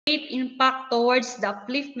great impact towards the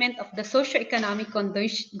upliftment of the socio-economic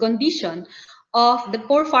condition of the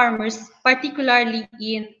poor farmers, particularly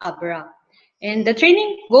in Abra. And the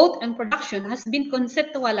training goat and production has been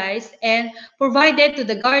conceptualized and provided to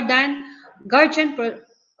the Guardian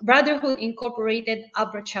Brotherhood Incorporated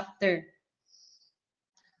Abra chapter.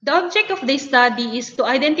 The object of the study is to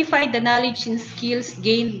identify the knowledge and skills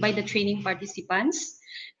gained by the training participants,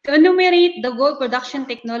 to enumerate the goat production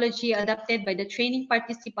technology adopted by the training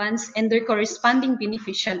participants and their corresponding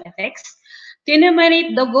beneficial effects, to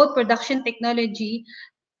enumerate the goat production technology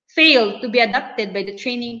failed to be adopted by the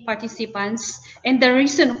training participants and the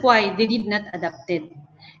reason why they did not adopt it.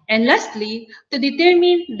 And lastly, to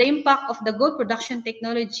determine the impact of the goat production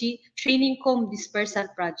technology training comb dispersal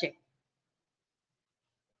project.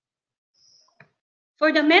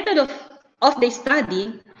 For the method of the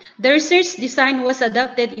study, the research design was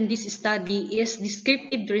adopted in this study is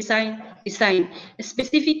descriptive design,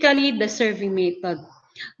 specifically the survey method.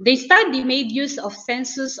 The study made use of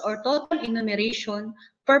census or total enumeration,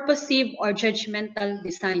 purposive or judgmental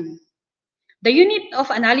design. The unit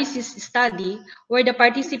of analysis study were the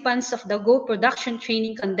participants of the goat production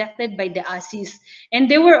training conducted by the ASIS, and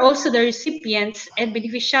they were also the recipients and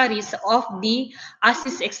beneficiaries of the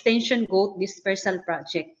ASIS Extension Goat Dispersal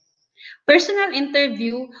Project. Personal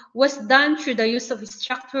interview was done through the use of a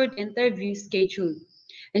structured interview schedule.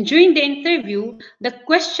 And during the interview, the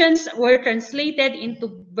questions were translated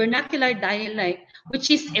into vernacular dialect,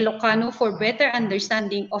 which is Ilocano, for better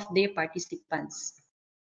understanding of their participants.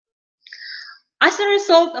 As a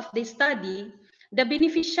result of the study, the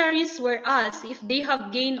beneficiaries were asked if they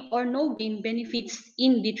have gained or no gain benefits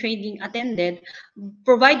in the training attended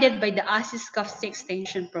provided by the ASIS CAFC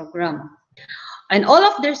Extension Program. And all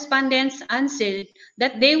of the respondents answered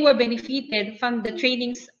that they were benefited from the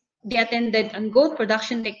trainings they attended on goat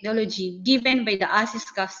production technology given by the ASIS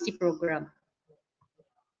CAFC program.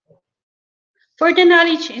 For the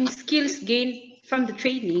knowledge and skills gained from the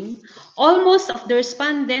training, almost of the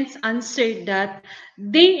respondents answered that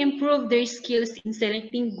they improved their skills in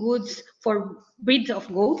selecting goods for breeds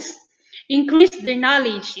of goats, increased their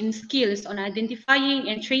knowledge and skills on identifying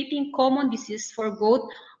and treating common diseases for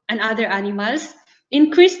goat and other animals,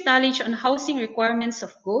 increased knowledge on housing requirements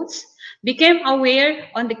of goats, became aware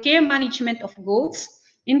on the care management of goats,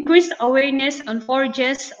 increased awareness on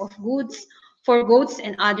forages of goods for goats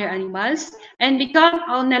and other animals, and become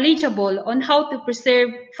knowledgeable on how to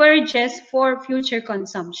preserve forages for future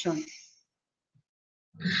consumption.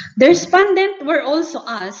 The respondents were also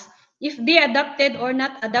asked if they adopted or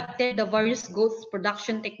not adopted the various goat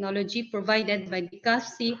production technology provided by the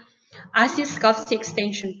CAFC ASIS CAFC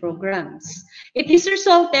extension programs. It is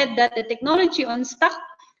resulted that the technology on stock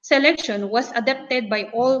selection was adopted by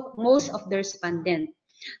most of the respondents.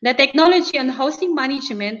 The technology on housing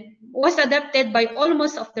management was adopted by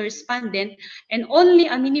almost of the respondent, and only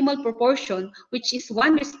a minimal proportion, which is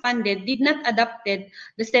one respondent, did not adopted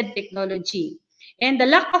the said technology. And the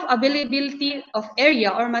lack of availability of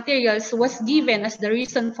area or materials was given as the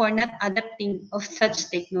reason for not adopting of such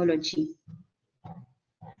technology.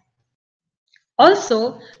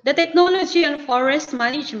 Also, the technology on forest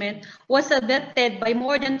management was adopted by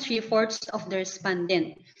more than 3/4 of the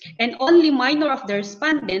respondent, and only minor of the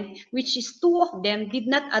respondent, which is 2 of them, did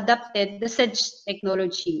not adopted the said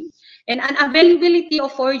technology. And unavailability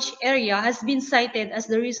of forage area has been cited as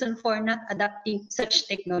the reason for not adopting such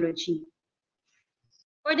technology.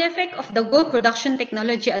 For the effect of the goat production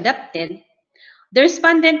technology adopted, the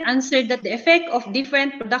respondent answered that the effect of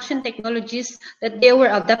different production technologies that they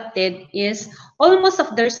were adopted is almost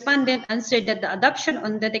of the respondent answered that the adoption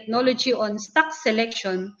on the technology on stock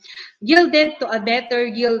selection yielded to a better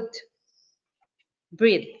yield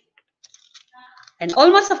breed. And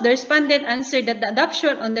almost of the respondent answered that the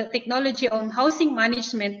adoption on the technology on housing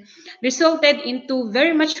management resulted into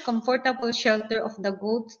very much comfortable shelter of the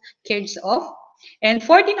goats cared of. And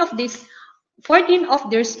 14 of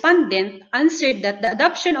the respondents answered that the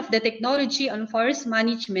adoption of the technology on forest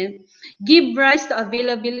management give rise to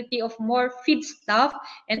availability of more feedstuff,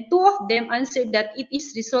 and 2 of them answered that it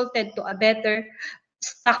is resulted to a better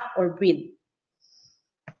stock or breed.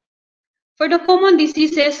 For the common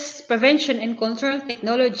diseases prevention and control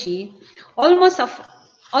technology, almost of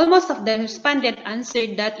the respondents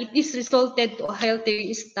answered that it is resulted to a healthier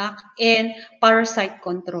stock and parasite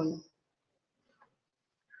control.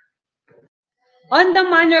 On the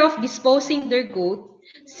manner of disposing their goat,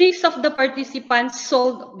 6 of the participants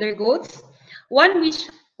sold their goats. One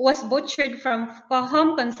which was butchered from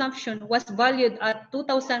home consumption was valued at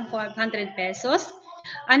 2,400 pesos.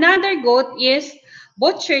 Another goat is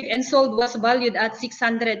butchered and sold was valued at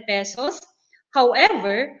 600 pesos.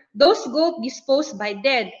 However, those goats disposed by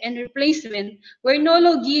dead and replacement were no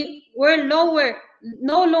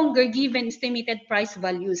longer given estimated price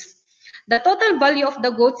values. The total value of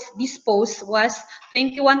the goats disposed was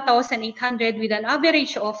 21,800 with an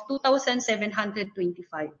average of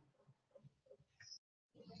 2,725.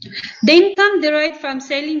 The income derived from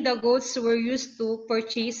selling the goats were used to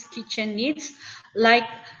purchase kitchen needs like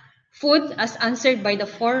food as answered by the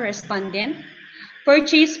 4 respondents,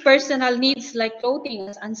 purchase personal needs like clothing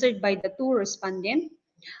as answered by the 2 respondents,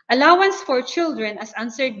 allowance for children as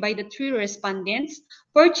answered by the 3 respondents,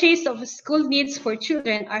 purchase of school needs for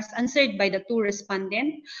children as answered by the 2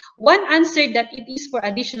 respondents, one answered that it is for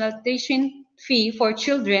additional tuition fee for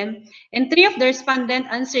children, and 3 of the respondents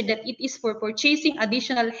answered that it is for purchasing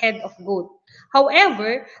additional head of goat.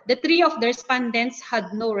 However, the 3 of the respondents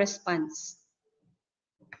had no response.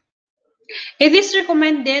 It is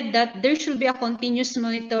recommended that there should be a continuous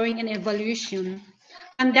monitoring and evaluation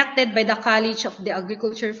conducted by the College of the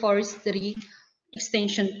Agriculture Forestry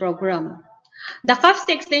Extension Program. The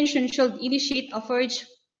CAFSE extension should initiate a forage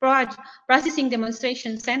processing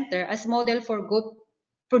demonstration center as model for goat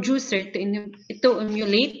producer to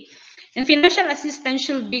emulate, and financial assistance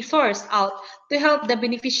should be sourced out to help the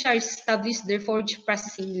beneficiaries establish their forage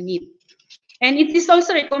processing unit. And it is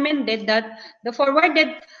also recommended that the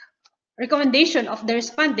forwarded recommendation of the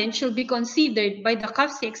respondent should be considered by the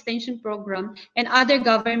CAFSE extension program and other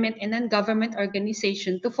government and non-government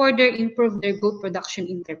organizations to further improve their goat production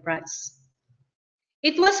enterprise.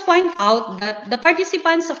 It was found out that the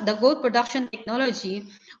participants of the goat production technology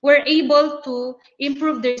were able to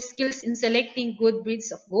improve their skills in selecting good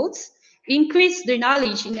breeds of goats, increase their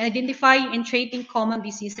knowledge in identifying and treating common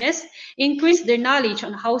diseases, increase their knowledge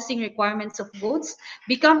on housing requirements of goats,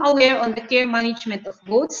 become aware on the care management of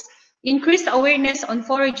goats, increase awareness on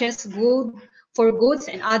forages good for goats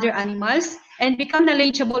and other animals, and become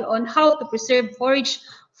knowledgeable on how to preserve forage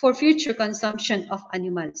for future consumption of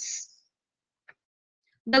animals.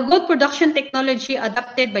 The goat production technology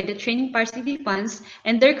adopted by the training participants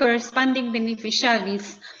and their corresponding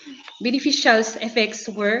beneficials effects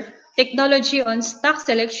were technology on stock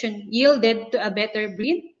selection yielded to a better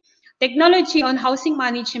breed. Technology on housing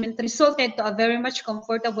management resulted to a very much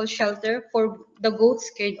comfortable shelter for the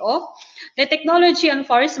goats cared of. The technology on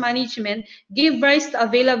forest management gave rise to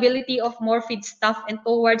availability of more feedstuff and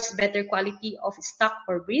towards better quality of stock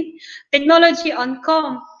or breed. Technology on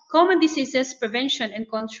common diseases prevention and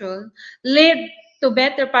control led to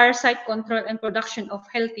better parasite control and production of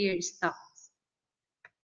healthier stocks.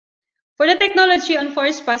 For the technology on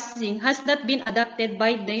forest processing has not been adopted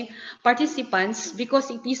by the participants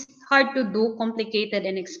because it is hard to do, complicated,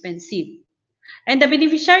 and expensive. And the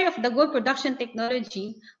beneficiary of the goat production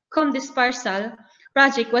technology, come dispersal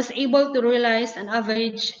project, was able to realize an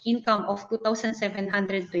average income of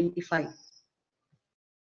 2,725.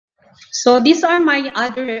 So these are my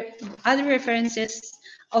other references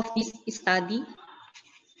of this study.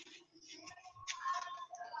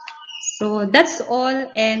 So that's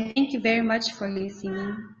all, and thank you very much for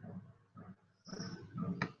listening.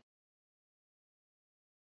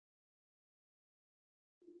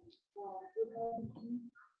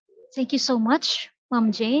 Thank you so much,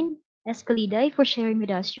 Ma'am Jane Escalide, for sharing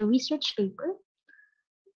with us your research paper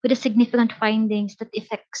with the significant findings that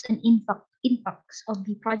effects and impacts of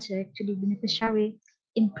the project to the beneficiary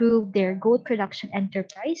improve their goat production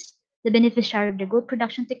enterprise. The beneficiary of the goat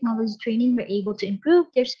production technology training were able to improve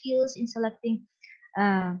their skills in selecting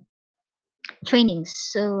uh, trainings.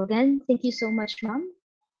 So again, thank you so much, ma'am.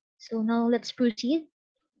 So now let's proceed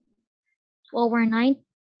to our ninth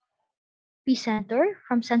presenter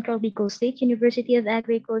from Central Bicol State University of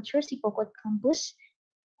Agriculture, Sipocot Campus,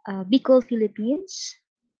 Bicol, Philippines.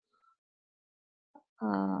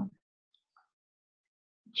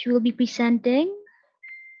 She will be presenting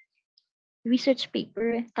research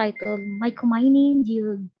paper titled Mycomining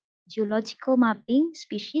Geological Mapping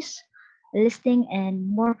Species, Listing and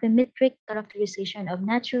Morphometric Characterization of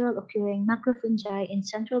Natural Occurring Macrofungi in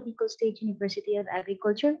Central Bicol State University of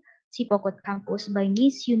Agriculture, Sipocot Campus by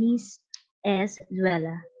Ms. Eunice S.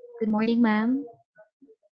 Zuela. Good morning, ma'am.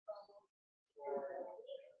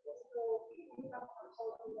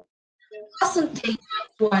 Awesome day,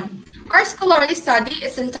 everyone. Our scholarly study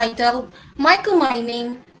is entitled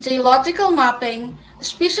Mycomining, Geological Mapping,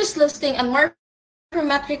 Species Listing and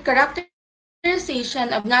Morphometric Characterization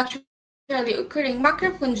of Naturally Occurring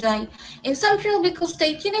Macrofungi in Central Bicol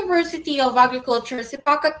State University of Agriculture,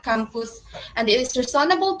 Sipacat Campus, and it is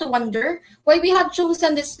reasonable to wonder why we have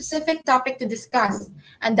chosen this specific topic to discuss,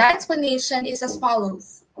 and that explanation is as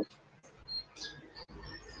follows.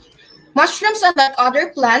 Mushrooms, unlike other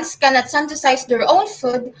plants, cannot synthesize their own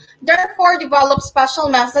food, therefore develop special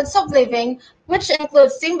methods of living, which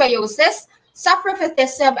include symbiosis,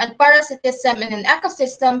 saprophytism, and parasitism in an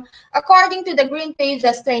ecosystem, according to the Green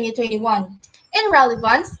Pages 2021. In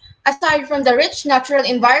relevance, aside from the rich natural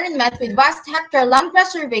environment with vast hectare land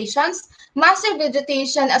reservations, massive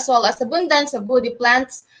vegetation, as well as abundance of woody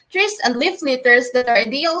plants, trees, and leaf litters that are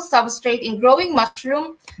ideal substrate in growing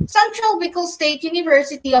mushroom, Central Bicol State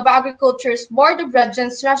University of Agriculture's Board of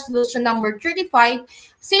Regents Resolution Number 35,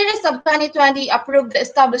 Series of 2020 approved the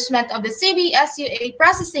establishment of the CBSUA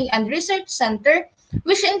Processing and Research Center,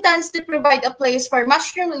 which intends to provide a place for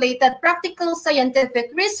mushroom-related practical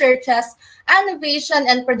scientific researches, innovation,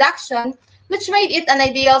 and production, which made it an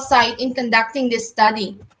ideal site in conducting this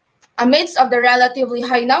study. Amidst of the relatively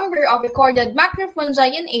high number of recorded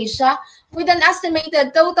macrofungi in Asia, with an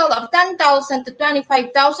estimated total of 10,000 to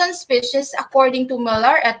 25,000 species according to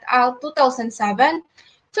Miller et al. 2007,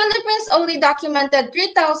 Philippines only documented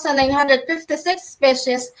 3,956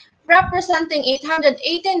 species, representing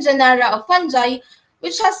 818 genera of fungi,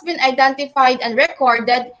 which has been identified and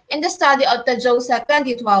recorded in the study of Tajosa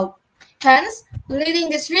 2012. Hence, leading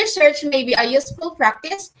this research may be a useful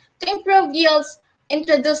practice to improve yields,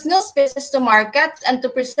 introduce new species to markets, and to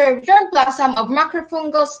preserve germplasm of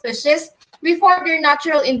macrofungal species before their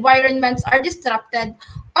natural environments are disrupted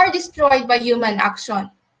or destroyed by human action.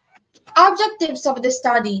 Objectives of the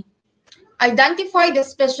study: identify the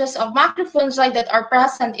species of macrofungi that are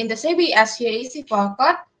present in the CBSUAC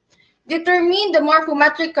pocket, determine the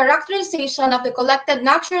morphometric characterization of the collected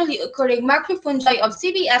naturally occurring macrofungi of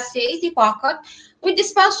CBSUAC pocket with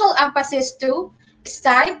special emphasis to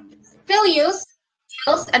type, phylus,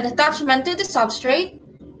 and attachment to the substrate,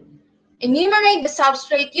 enumerate the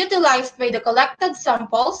substrate utilized by the collected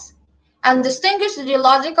samples, and distinguish the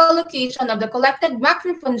geological location of the collected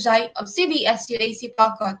macrofungi of CBSUAC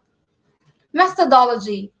pocket.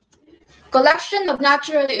 Methodology: collection of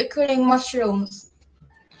naturally occurring mushrooms.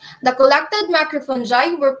 The collected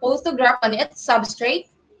macrofungi were photographed on its substrate,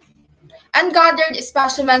 and gathered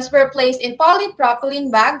specimens were placed in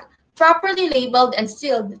polypropylene bag, properly labeled and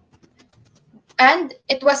sealed. And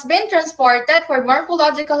it was being transported for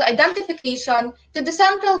morphological identification to the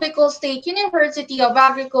Central Bicol State University of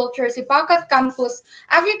Agriculture Sipacat Campus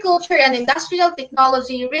Agriculture and Industrial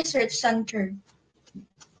Technology Research Center.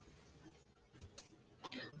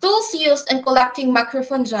 Tools used in collecting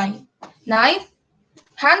macrofungi: knife,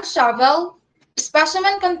 hand shovel,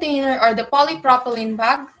 specimen container or the polypropylene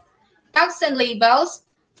bag, tags and labels,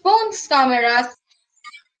 phones, cameras.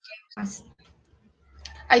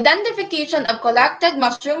 Identification of collected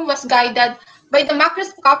mushroom was guided by the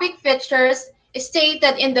macroscopic features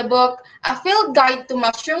stated in the book A Field Guide to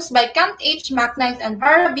Mushrooms by Kent H. McKnight and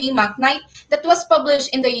Para B. McKnight that was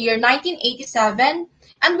published in the year 1987,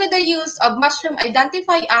 and with the use of Mushroom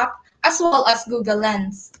Identify app as well as Google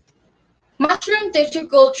Lens. Mushroom tissue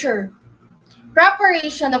culture.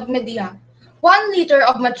 Preparation of media. 1 liter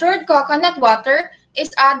of matured coconut water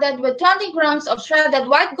is added with 20 grams of shredded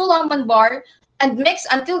white gulaman bar and mixed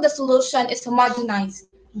until the solution is homogenized.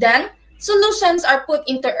 Then, solutions are put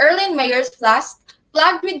into Erlenmeyer's flask,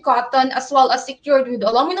 plugged with cotton as well as secured with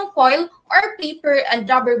aluminum foil or paper and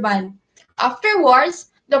rubber band. Afterwards,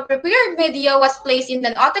 the prepared media was placed in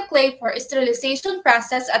an autoclave for sterilization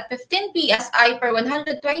process at 15 psi per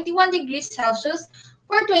 121 degrees Celsius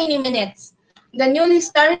for 20 minutes. The newly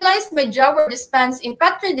sterilized media were dispensed in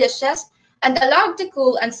petri dishes and allowed to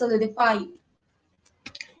cool and solidify.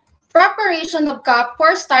 Preparation of cup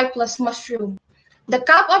for Stipeless mushroom. The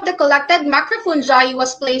cup of the collected macrofungi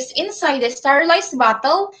was placed inside a sterilized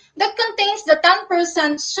bottle that contains the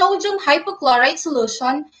 10% sodium hypochlorite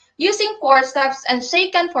solution using forceps and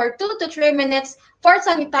shaken for 2 to 3 minutes for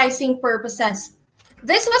sanitizing purposes.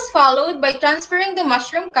 This was followed by transferring the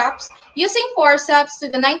mushroom cups using forceps to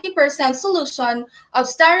the 90% solution of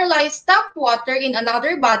sterilized tap water in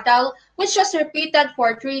another bottle, which was repeated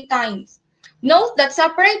for 3 times. Note that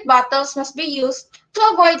separate bottles must be used to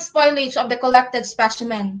avoid spoilage of the collected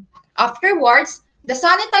specimen. Afterwards, the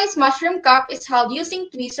sanitized mushroom cup is held using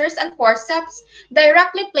tweezers and forceps,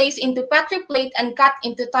 directly placed into petri plate and cut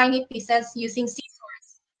into tiny pieces using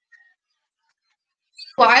scissors.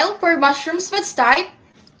 While for mushrooms with stipe,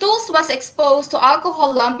 tools was exposed to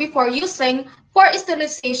alcohol lamp before using for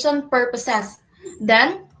sterilization purposes.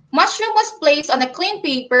 Then, mushroom was placed on a clean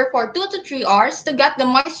paper for 2 to 3 hours to get the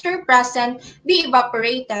moisture present be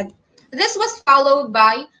evaporated. This was followed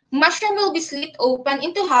by mushroom will be slit open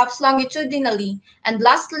into halves longitudinally, and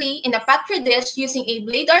lastly, in a petri dish using a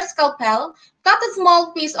blade or scalpel, cut a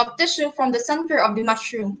small piece of tissue from the center of the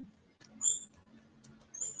mushroom.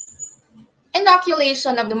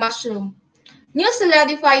 Inoculation of the mushroom. New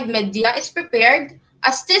solidified media is prepared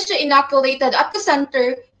as tissue inoculated at the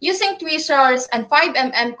center using tweezers and 5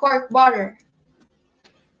 mm cork water.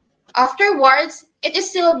 Afterwards, it is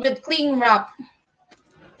sealed with cling wrap.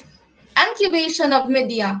 Incubation of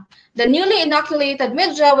media. The newly inoculated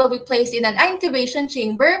media will be placed in an incubation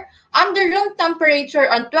chamber under room temperature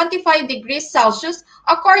on 25 degrees Celsius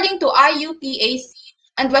according to IUPAC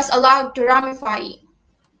and was allowed to ramify.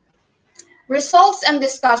 Results and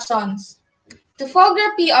discussions.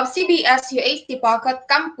 Topography of CBS UAC Sipacat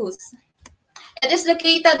Campus. It is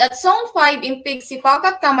located at Zone 5 in Pig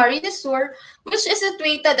Sipacat, Camarines Sur, which is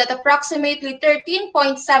situated at approximately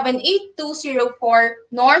 13.78204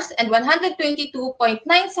 north and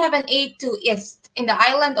 122.9782 east in the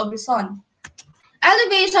island of Luzon.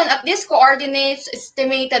 Elevation at these coordinates is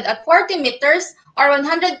estimated at 40 meters or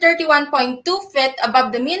 131.2 feet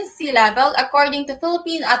above the mean sea level according to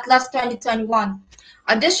Philippine Atlas 2021.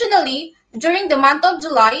 Additionally, during the month of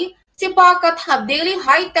July, Sipacat have daily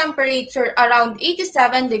high temperature around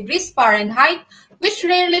 87 degrees Fahrenheit, which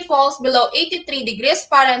rarely falls below 83 degrees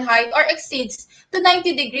Fahrenheit or exceeds to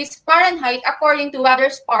 90 degrees Fahrenheit according to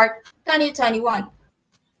WeatherSpot 2021.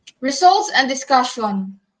 Results and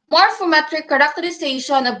discussion. Morphometric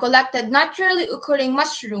characterization of collected naturally occurring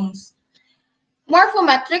mushrooms.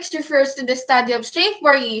 Morphometrics refers to the study of shape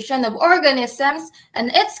variation of organisms and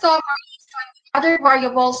its correlation with other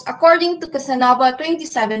variables according to Casanova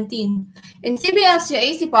 2017. In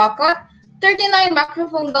CBS-UAC Pocket, 39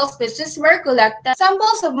 macrofungal species were collected.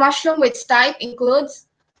 Samples of mushroom which type includes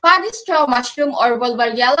paddy straw mushroom or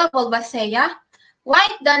Volvariella volvacea,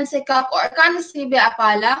 white dansecup or Canisibia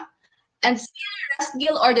apala, and scaly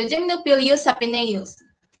rustgill or the Gymnophilus sapineus.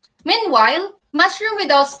 Meanwhile, mushroom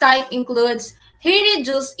without type includes hairy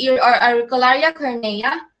juice ear or Auricularia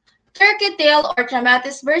cornea, turkey tail or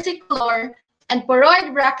Tramatis versicolor, and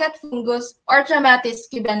poroid bracket fungus or Tramatis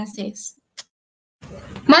cubensis.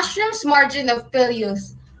 Mushrooms margin of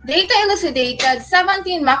Peleus. Data elucidated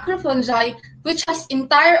 17 macrofungi which has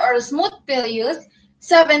entire or smooth Peleus,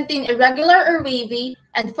 17 irregular or wavy,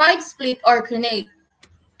 and 5 split or crenate.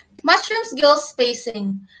 Mushrooms gill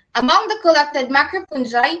spacing. Among the collected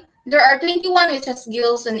macrofungi, there are 21 which has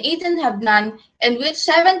gills and 18 have none, in which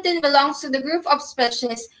 17 belongs to the group of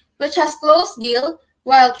species which has closed gill,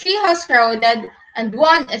 while 3 has crowded and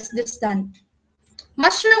 1 is distant.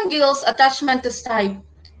 Mushroom gills attachment to stipe.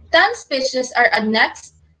 10 species are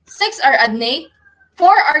adnexed, 6 are adnate, 4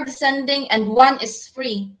 are descending, and 1 is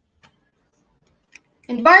free.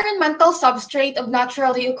 Environmental substrate of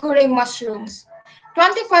naturally occurring mushrooms.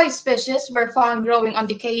 25 species were found growing on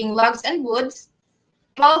decaying logs and woods,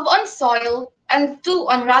 12 on soil, and 2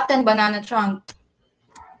 on rotten banana trunk.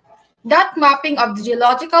 Dot mapping of the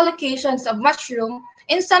geological locations of mushroom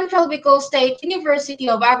in Central Bicol State University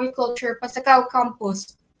of Agriculture, Pasacao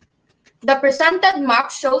campus. The presented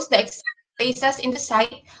map shows the exact places in the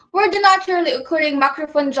site where the naturally occurring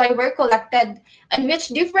macrofungi were collected and which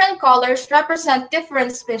different colors represent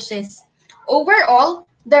different species. Overall,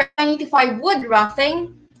 there are 95 wood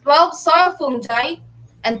rotting, 12 soil fungi,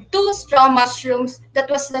 and 2 straw mushrooms that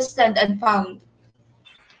was listed and found.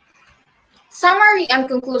 Summary and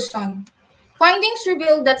conclusion. Findings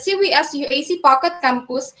revealed that CBS UAC Pocket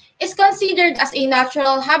Campus is considered as a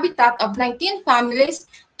natural habitat of 19 families,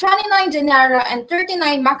 29 genera, and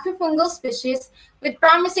 39 macrofungal species with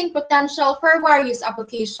promising potential for various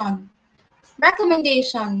applications.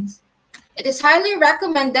 Recommendations. It is highly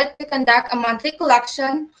recommended to conduct a monthly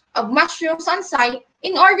collection of mushrooms on site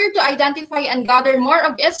in order to identify and gather more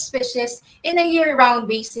of its species in a year-round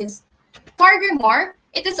basis. Furthermore,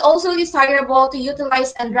 it is also desirable to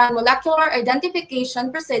utilize and run molecular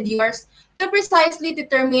identification procedures to precisely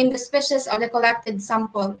determine the species of the collected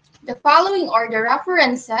sample. The following are the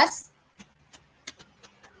references.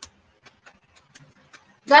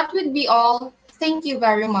 That would be all. Thank you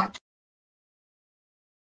very much.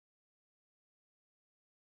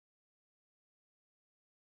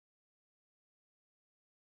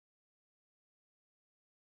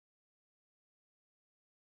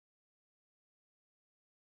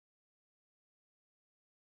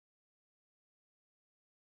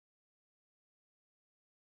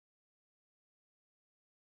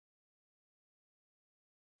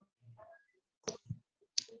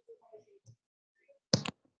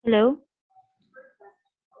 Hello.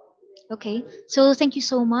 Okay, so thank you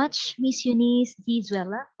so much, Miss Eunice D.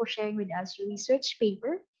 Zuela, for sharing with us your research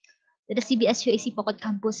paper that the CBS UAC Pocket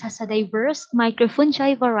Campus has a diverse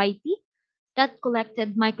microfungi variety. That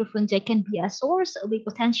collected microfungi can be a source of a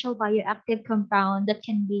potential bioactive compound that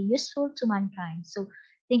can be useful to mankind. So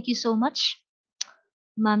thank you so much.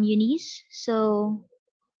 Ma'am Eunice. So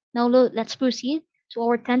now let's proceed to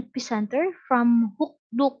our 10th presenter from Hook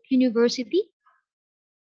Duc University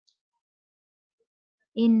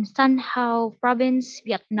in San Hao Province,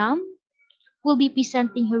 Vietnam. Will be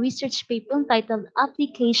presenting her research paper entitled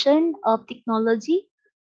Application of Technology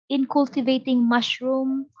in Cultivating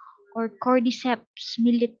Mushroom or Cordyceps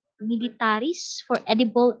militaris for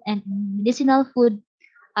Edible and Medicinal Food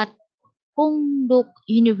at Hung Duc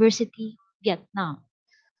University, Vietnam.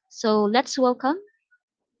 So let's welcome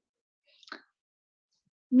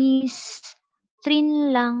Miss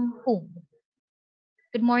Trin Lang Hung.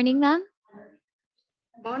 Good morning, ma'am.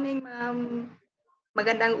 Morning, ma'am.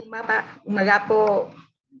 Magandang umaga po.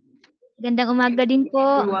 Gandang umaga din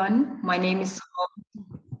po. Everyone, my name is Hong.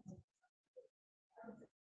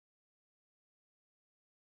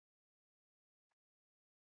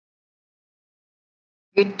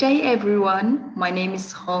 Good day, everyone. My name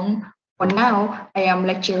is Hong. For now, I am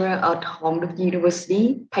lecturer at Hong Duc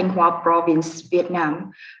University, Thanh Hoa Province,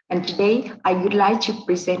 Vietnam. And today, I would like to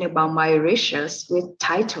present about my research with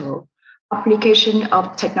title Application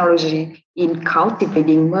of Technology in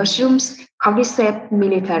Cultivating Mushrooms, Cordyceps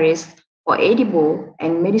militaris for Edible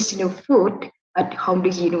and Medicinal Food at Hong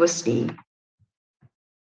Duc University.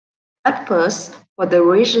 At first, for the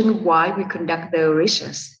reason why we conduct the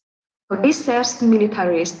research. Cordyceps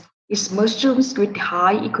militaris is mushrooms with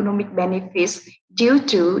high economic benefits due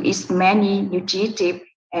to its many nutritive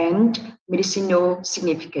and medicinal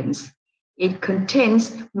significance. It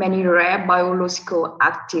contains many rare biological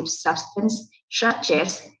active substances such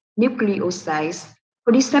as nucleosides,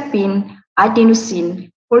 polysaccharine, adenosine,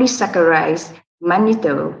 polysaccharides,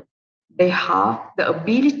 mannitol. They have the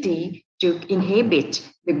ability to inhibit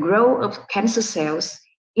the growth of cancer cells,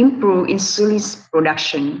 improve insulin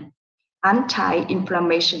production,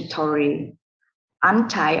 anti-inflammatory,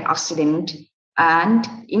 antioxidant, and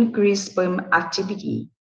increase sperm activity.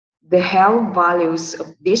 The health values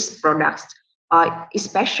of these products are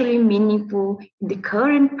especially meaningful in the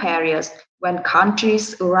current periods when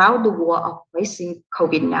countries around the world are facing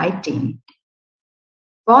COVID-19.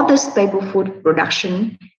 For the stable food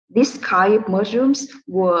production, this kind of mushrooms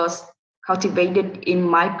was cultivated in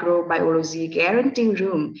microbiology guarantee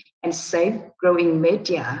room and safe growing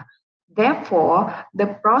media. Therefore, the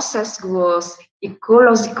process was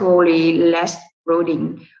ecologically less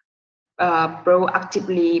polluting,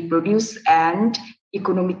 proactively produced, and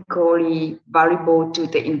economically valuable to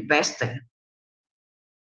the investor.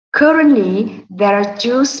 Currently, there are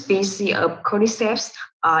two species of cordyceps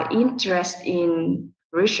interested in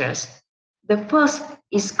research. The first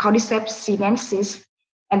is Cordyceps sinensis,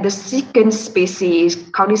 and the second species is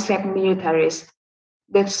Cordyceps militaris.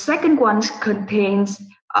 The second one contains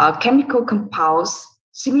chemical compounds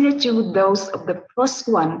similar to those of the first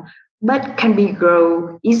one, but can be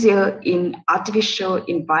grown easier in artificial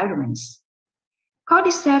environments.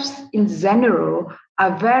 Cordyceps in general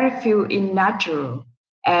are very few in natural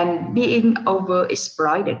and being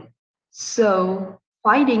overexploited. So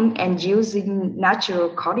finding and using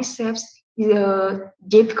natural cordyceps is a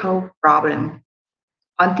difficult problem.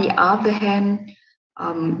 On the other hand,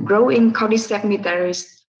 growing cordyceps militaris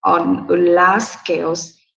on a large scale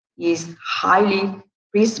is highly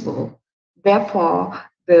feasible. Therefore,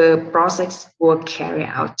 the projects were carried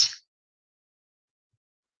out.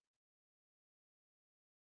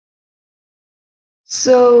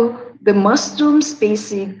 So the mushroom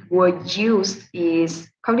species were used is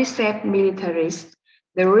Cordyceps militaris.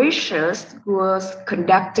 The research was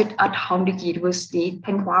conducted at Hong Duc University,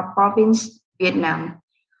 Thanh Hoa Province, Vietnam.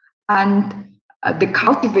 And the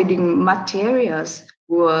cultivating materials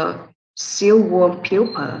were silkworm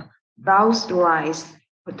pupa, brown rice,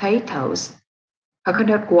 potatoes,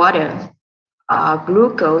 coconut water,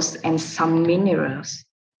 glucose, and some minerals.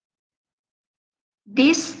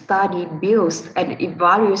 This study builds and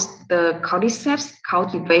evaluates the cordyceps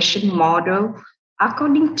cultivation model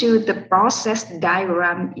according to the process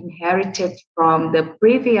diagram inherited from the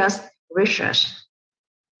previous research.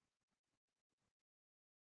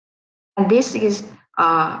 And this is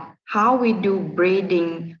how we do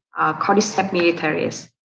breeding Cordyceps militaris.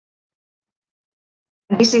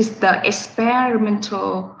 This is the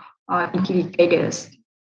experimental indicators.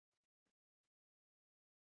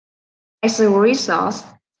 As a result,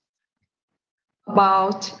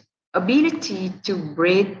 about ability to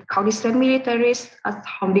breed Cordyceps militaris at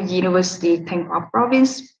Hong Duc University, Thanh Hoa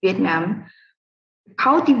Province, Vietnam,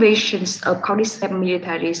 cultivations of Cordyceps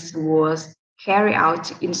militaris was carried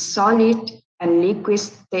out in solid and liquid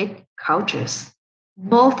state cultures.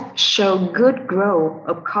 Both show good growth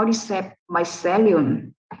of Cordyceps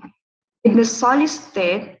mycelium. In the solid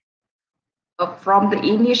state, From the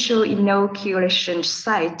initial inoculation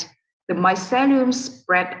site, the mycelium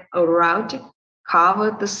spread around,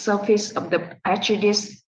 covered the surface of the petri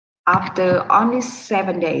dish after only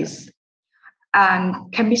 7 days,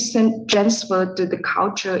 and can be transferred to the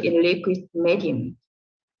culture in liquid medium.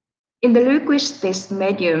 In the liquid stage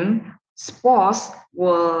medium, spores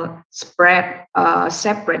were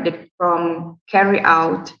separated from carry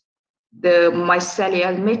out the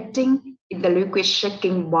mycelial mating in the liquid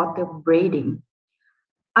shaking bottle breeding.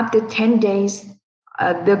 After 10 days,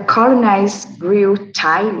 the colonies grew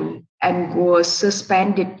tiny and were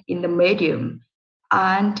suspended in the medium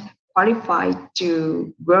and qualified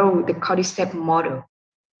to grow the cordyceps model.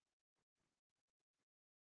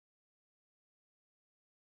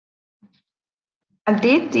 And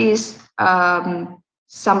this is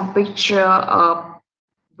some picture of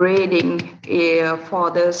breeding for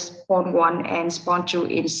the spawn 1 and spawn 2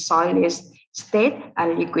 in solid state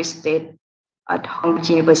and liquid state at Hong Kong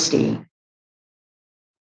University.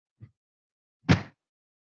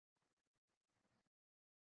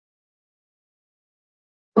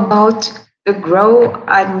 About the growth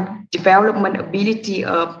and development ability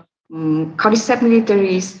of cordyceps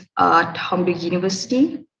militaris at Hong Kong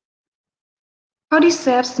University.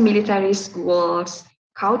 Cordyceps militaris was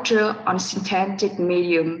cultured on synthetic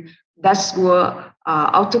medium that were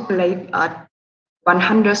autoclaved at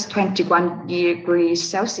 121 degrees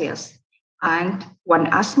Celsius and 1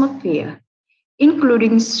 atmosphere,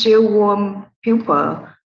 including silkworm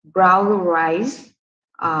pupa, brown rice,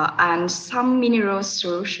 and some mineral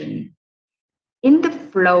solution. In the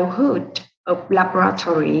flow hood of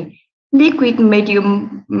laboratory, liquid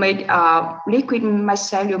mycelium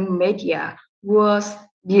media was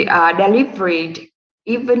delivered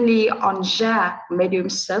evenly on jar medium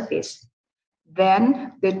surface.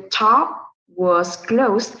 Then the top was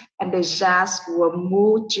closed and the jars were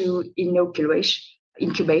moved to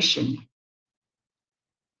incubation.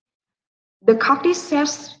 The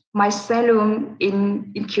cordyceps mycelium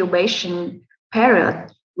in incubation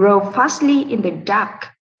period grow fastly in the dark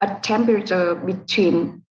at temperature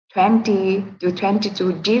between 20 to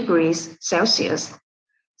 22 degrees Celsius.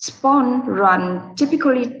 Spawn run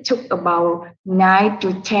typically took about 9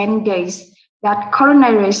 to 10 days that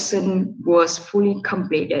colonization was fully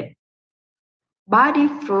completed. Body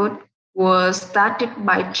fruit was started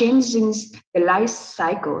by changing the life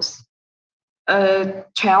cycles. A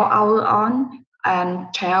 12-hour on and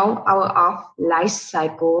 12-hour off life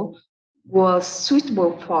cycle was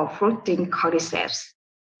suitable for fruiting cordyceps.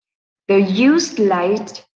 The used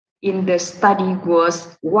light in the study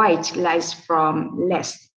was white light from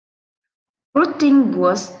less. Fruiting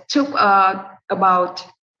took about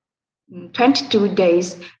 22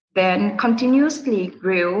 days, then continuously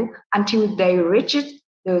grew until they reached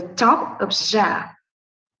the top of jar.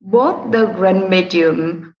 Both the grain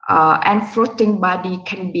medium and fruiting body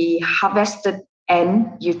can be harvested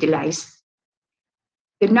and utilized.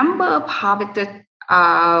 The number of harvested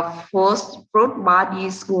first fruit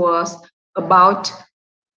bodies was about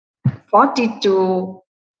 42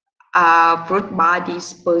 fruit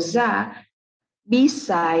bodies per jar.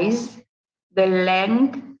 Besides, the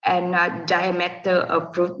length and diameter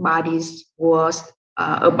of fruit bodies was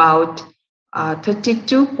about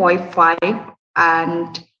 32.5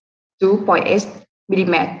 and 2.8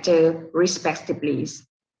 millimeter respectively.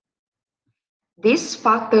 These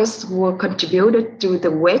factors were contributed to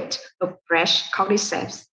the weight of fresh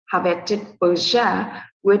cordyceps harvested per jar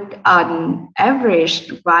with an average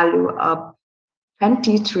value of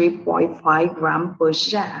 23.5 grams per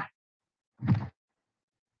jar.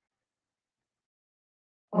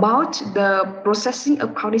 About the processing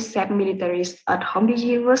of cordyceps militaris at Hong Kong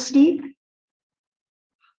University,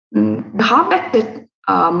 the harvested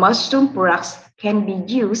mushroom products can be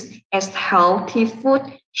used as healthy food,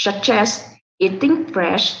 such as eating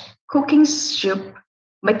fresh, cooking soup,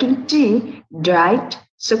 making tea, dried,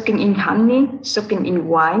 soaking in honey, soaking in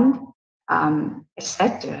wine,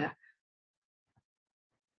 etc.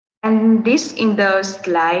 And this in the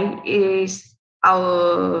slide is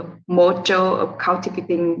our motto of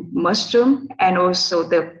cultivating mushroom and also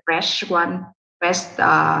the fresh one, fresh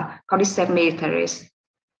cordyceps militaris.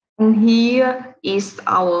 And here is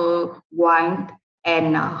our wine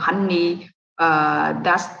and honey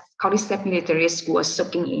that cordyceps militaris was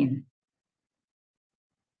soaking in.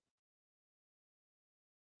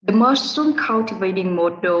 The mushroom cultivating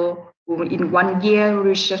model in 1 year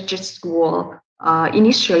researchers were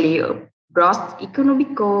initially brought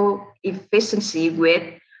economical efficiency with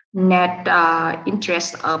net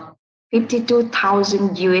interest of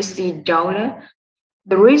 $52,000 USD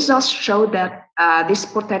The results show that this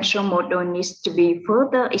potential model needs to be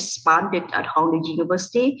further expanded at Hongdae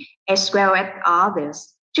University as well as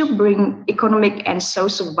others to bring economic and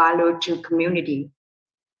social value to community.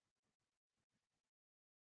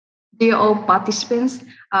 Dear all participants,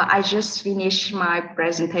 I just finished my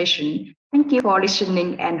presentation. Thank you for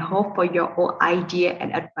listening and hope for your all idea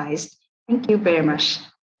and advice. Thank you very much.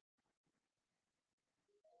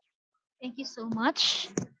 Thank you so much,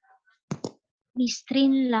 Ms.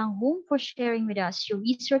 Trin Lang Hung, for sharing with us your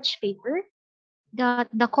research paper that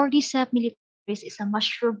the cordyceps militaris is a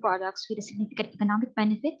mushroom product with a significant economic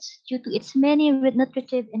benefits due to its many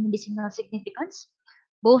nutritive and medicinal significance.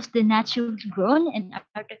 Both the naturally grown and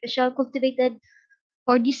artificial cultivated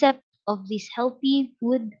cordyceps of this healthy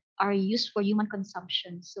food are used for human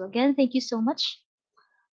consumption. So again, thank you so much,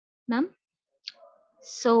 ma'am.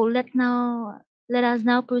 So let us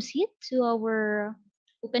now proceed to our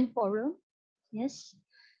open forum. Yes.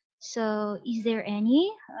 So is there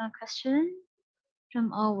any question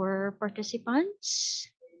from our participants?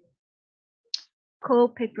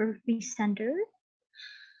 Co-paper presenter.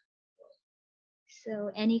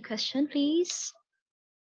 So any question, please?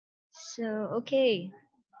 So, okay.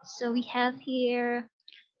 So we have here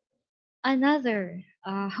another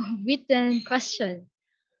written question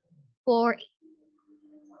for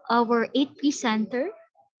our eighth presenter,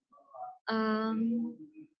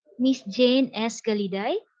 Miss Jane S.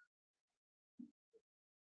 Galiday.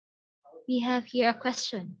 We have here a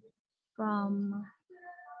question from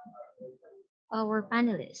our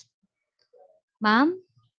panelist. Ma'am,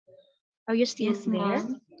 are you still Yes, there?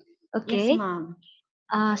 ma'am. Okay. Yes, ma'am.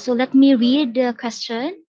 So let me read the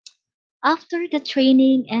question. After the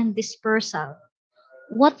training and dispersal,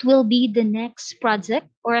 what will be the next project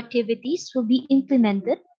or activities will be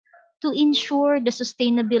implemented to ensure the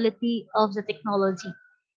sustainability of the technology?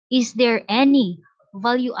 Is there any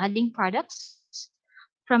value-adding products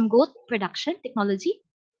from goat production technology?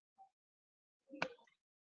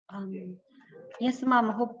 Yes, ma'am.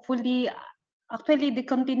 Hopefully, actually, the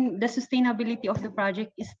sustainability of the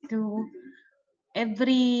project is to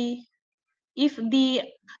every if the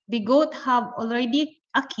goat have already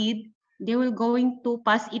a kid, they will going to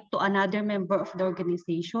pass it to another member of the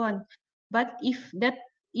organization. But if that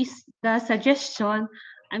is the suggestion,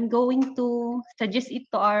 I'm going to suggest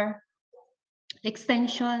it to our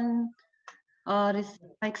extension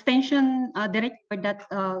director that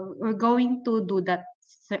we're going to do that,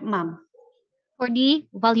 ma'am. For the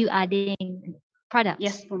value-adding products?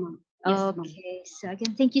 Yes, ma'am. Yes, ma'am. Okay. So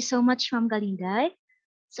again, thank you so much, Ma'am Galinday.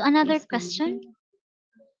 So another Yes, ma'am. question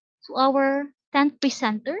to our 10th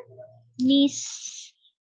presenter, Miss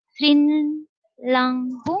Trin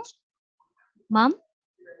Lang Hung. Ma'am,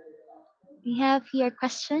 we have here a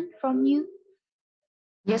question from you.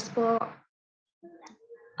 Yes, for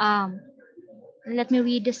Let me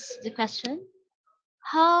read the question.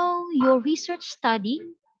 How your research study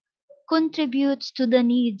contributes to the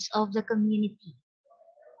needs of the community?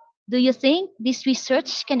 Do you think this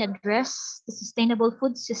research can address the sustainable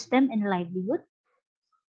food system and livelihood?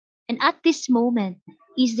 And at this moment,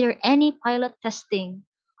 is there any pilot testing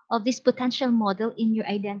of this potential model in your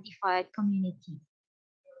identified community?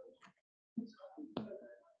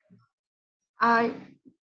 I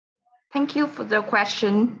thank you for the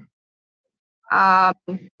question.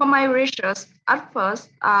 For my research, at first,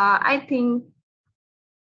 I think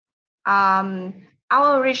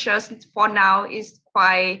our research for now is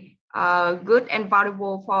quite good and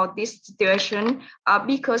valuable for this situation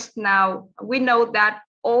because now we know that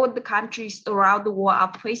all the countries around the world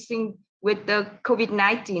are facing with the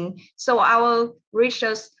COVID-19. So our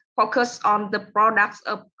research focus on the products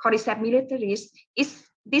of Cordyceps militaris.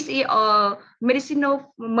 This is a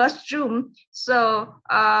medicinal mushroom, so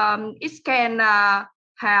it can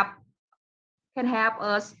help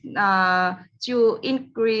us to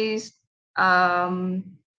increase the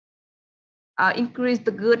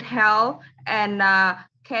good health and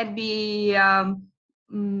can be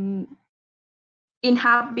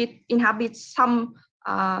inhabit some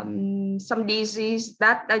disease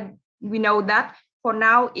that we know that for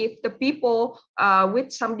now if the people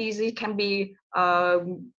with some disease can be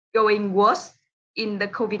going worse in the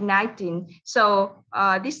COVID-19. So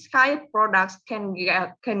this kind of products can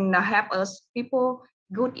help us people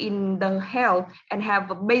good in the health and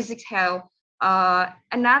have a basic health.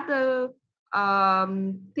 Another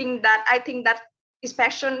thing that I think that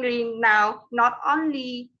especially now, not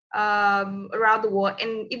only around the world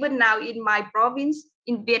and even now in my province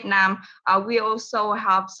in Vietnam, we also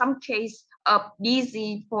have some case of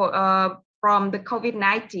disease from the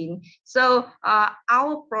COVID-19. So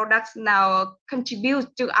our products now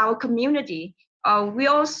contribute to our community we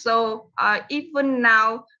also even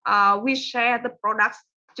now we share the products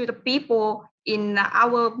to the people in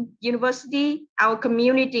our university, our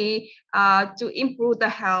community, to improve the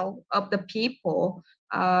health of the people.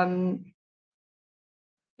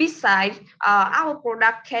 Besides, our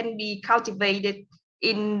product can be cultivated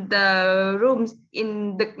in the rooms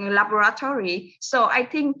in the laboratory. So I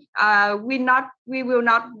think we will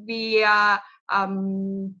not be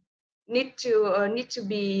need to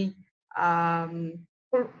be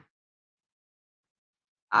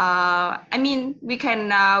I mean, we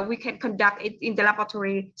can conduct it in the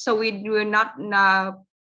laboratory, so we will not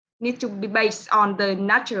need to be based on the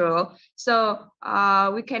natural. So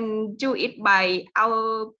we can do it by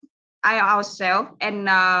ourselves and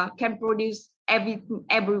can produce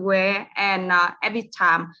everywhere and every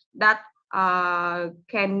time that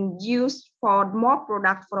can use for more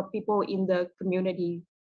product for people in the community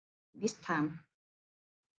this time.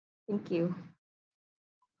 Thank you.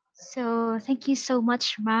 So thank you so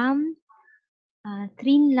much, ma'am,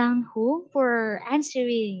 Trin Lang Ho, for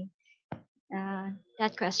answering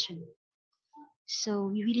that question. So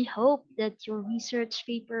we really hope that your research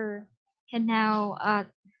paper can now uh,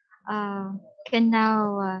 can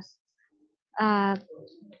now uh,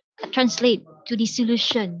 translate to the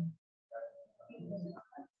solution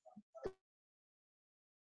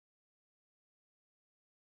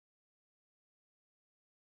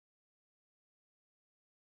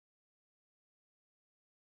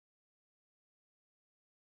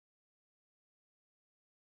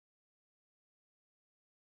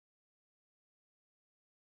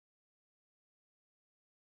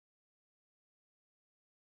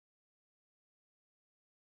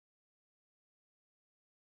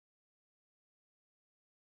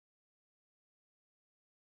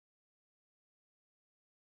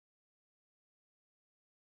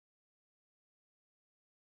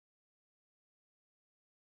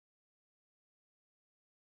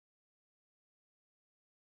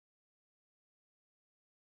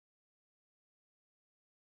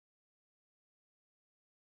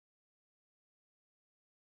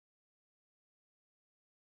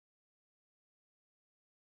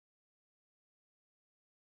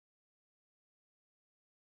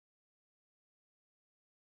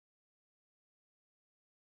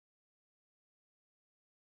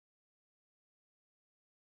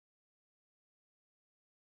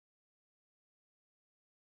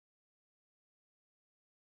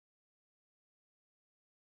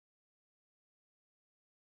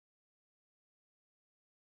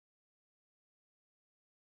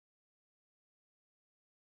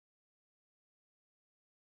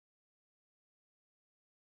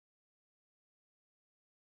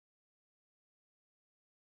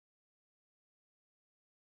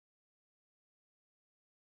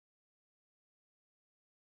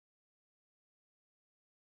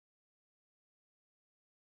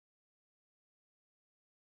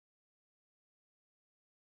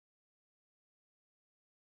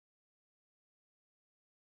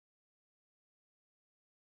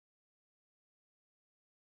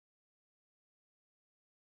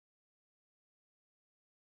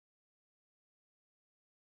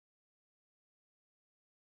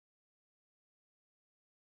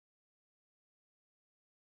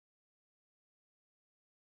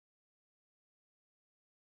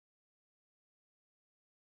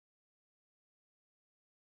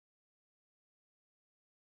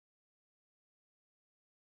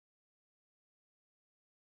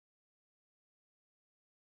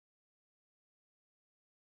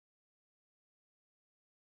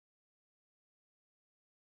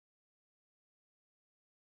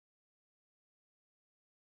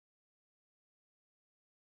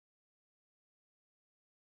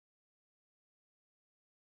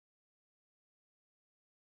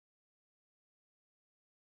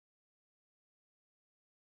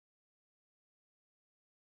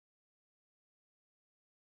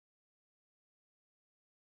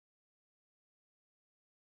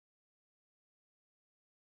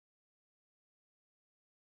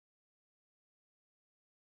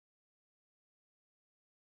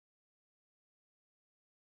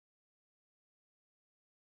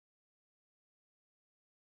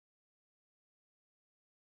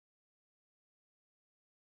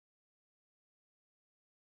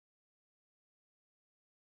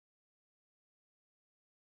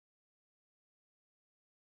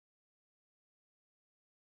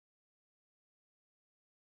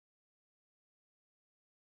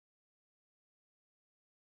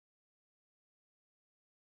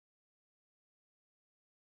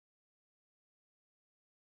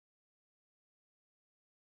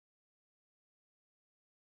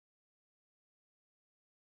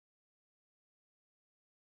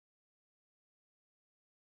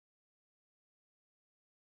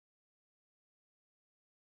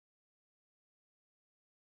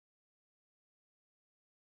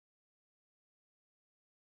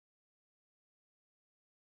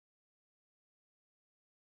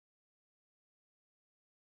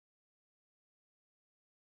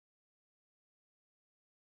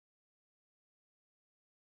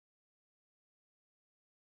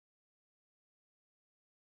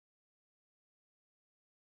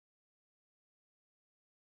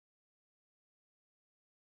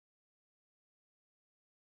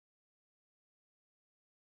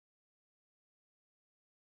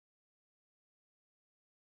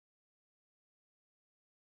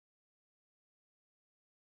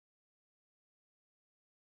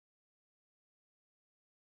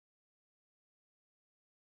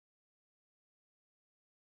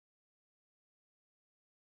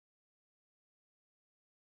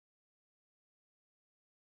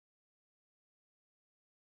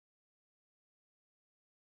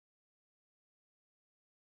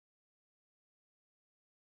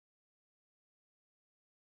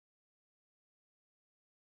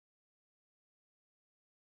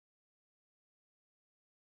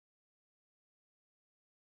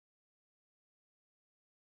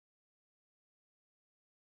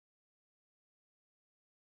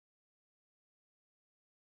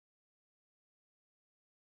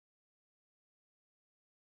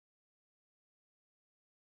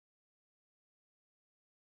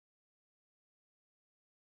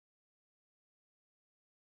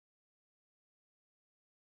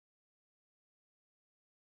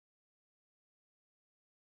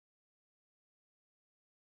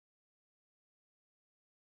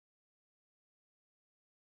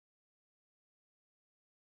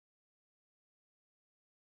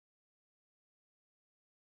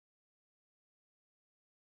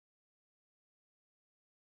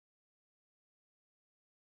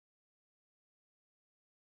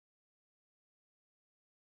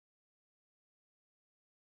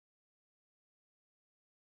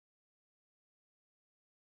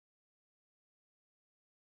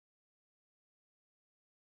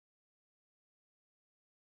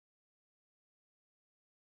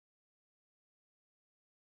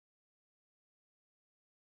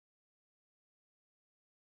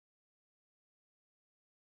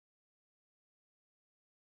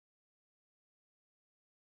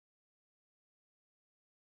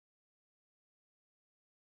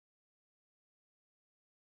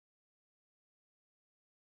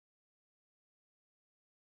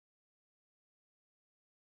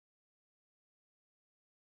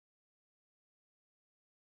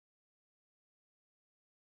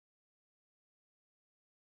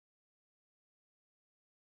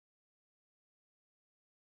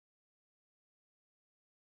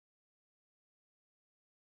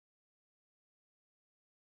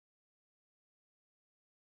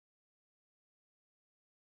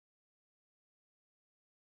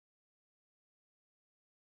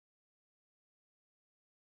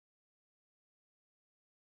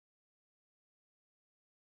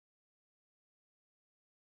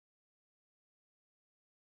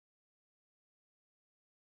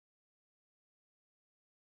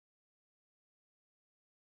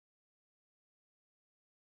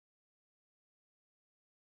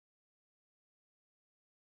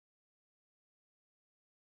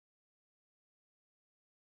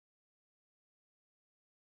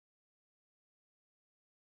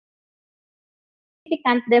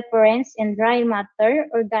significant difference in dry matter,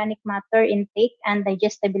 organic matter intake, and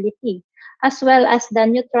digestibility, as well as the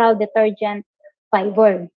neutral detergent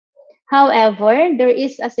fiber. However, there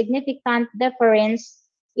is a significant difference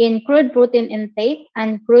in crude protein intake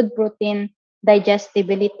and crude protein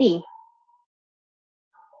digestibility.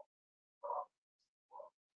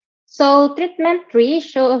 So treatment 3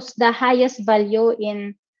 shows the highest value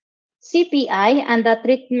in CPI, and the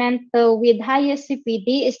treatment with highest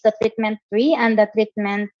CPD is the treatment 3 and the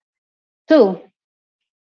treatment 2.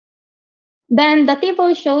 Then the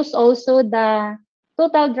table shows also the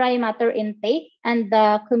total dry matter intake and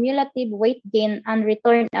the cumulative weight gain and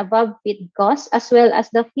return above feed cost, as well as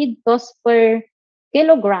the feed cost per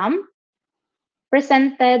kilogram.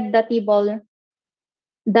 Presented the table,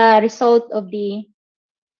 the result of these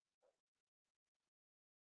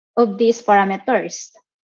parameters.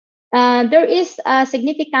 There is a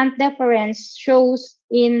significant difference shown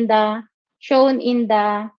in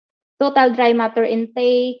the total dry matter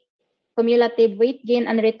intake, cumulative weight gain,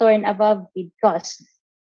 and return above feed cost.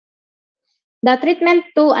 The treatment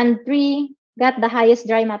 2 and 3 got the highest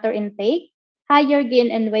dry matter intake, higher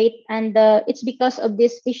gain in weight, and it's because of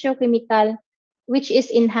this physiochemical, which is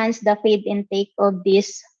enhanced the feed intake of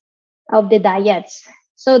the diets.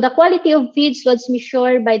 So the quality of feeds was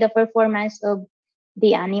measured by the performance of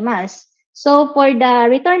the animals. So for the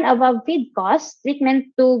return above feed cost,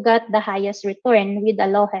 treatment 2 got the highest return with the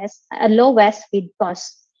lowest feed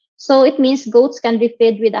cost. So it means goats can be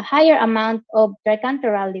fed with a higher amount of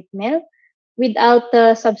tricanteral leaf meal without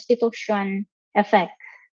the substitution effect.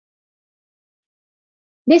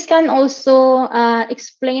 This can also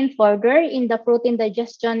explain further in the protein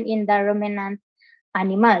digestion in the ruminant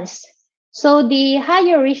animals. So the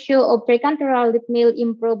higher ratio of tricanteral leaf meal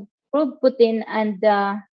improved crude protein and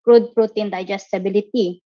crude protein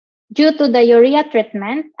digestibility due to the urea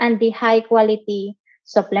treatment and the high quality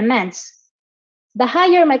supplements. The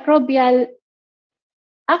higher microbial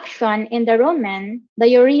action in the rumen, the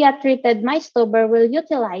urea-treated maize-tuber will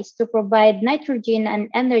utilize to provide nitrogen and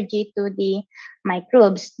energy to the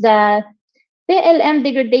microbes. The TLM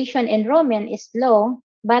degradation in rumen is low,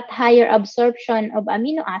 but higher absorption of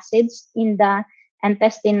amino acids in the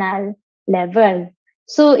intestinal level.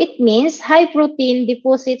 So it means high protein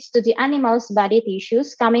deposits to the animal's body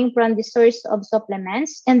tissues coming from the source of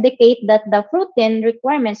supplements indicate that the protein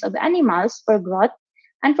requirements of animals for growth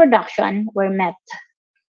and production were met.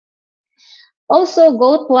 Also,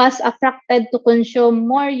 goat was attracted to consume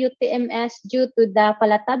more UTMS due to the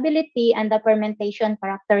palatability and the fermentation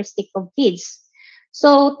characteristic of feeds.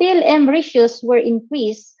 So TLM ratios were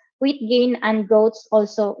increased, weight gain and growths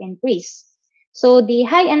also increased. So the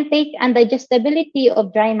high intake and digestibility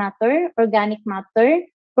of dry matter, organic matter,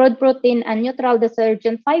 crude protein, and neutral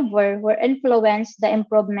detergent fiber were influenced the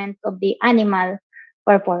improvement of the animal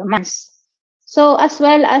performance. So as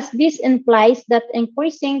well as this implies that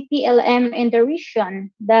increasing TLM in the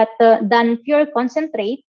region than pure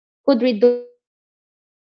concentrate could reduce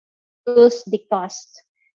the cost.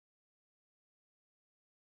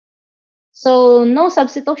 So no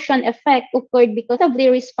substitution effect occurred because they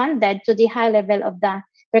responded to the high level of the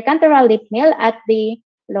tricanteral leaf meal at the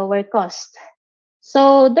lower cost.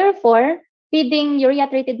 So therefore, feeding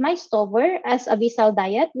urea-treated maize-tuber as a basal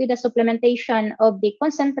diet with the supplementation of the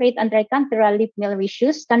concentrate and tricanteral leaf meal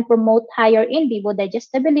ratios can promote higher in vivo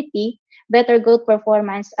digestibility, better growth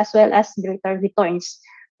performance, as well as greater returns.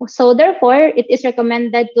 So therefore, it is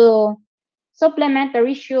recommended to supplement the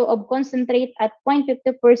ratio of concentrate at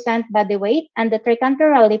 0.50% body weight and the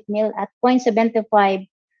tricanteral leaf meal at 0.75%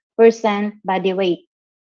 body weight.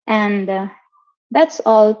 And that's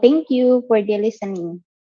all. Thank you for the listening.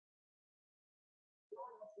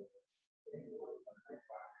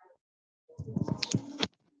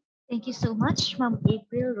 Thank you so much, Ma'am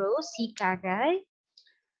April Rose C. Cagay,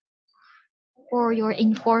 for your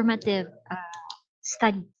informative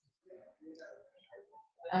study.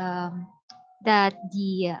 That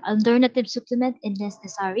the alternative supplement is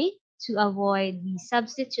necessary to avoid the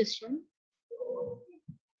substitution.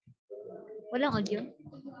 Walang audio.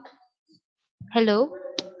 Hello?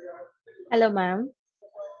 Hello, ma'am.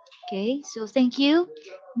 Okay, so thank you,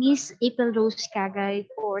 Miss April Rose Cagay,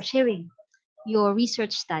 for sharing your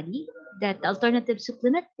research study that the alternative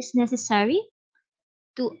supplement is necessary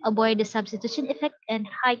to avoid the substitution effect and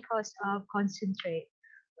high cost of concentrate.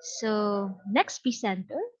 So next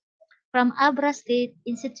presenter from Abra State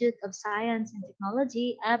Institute of Science and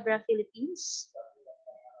Technology, Abra, Philippines,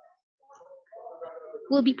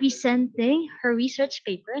 will be presenting her research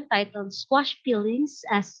paper entitled Squash Peelings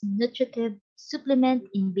as Nutritive Supplement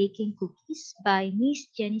in Baking Cookies by Miss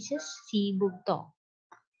Genesis C. Bugtong.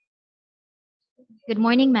 Good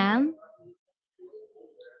morning, ma'am.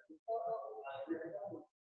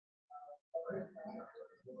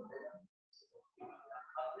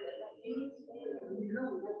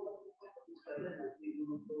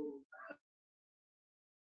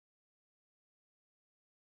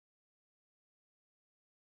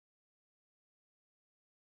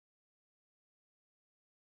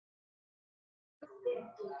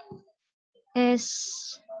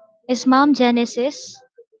 Is is Mom Genesis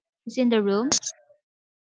is in the room?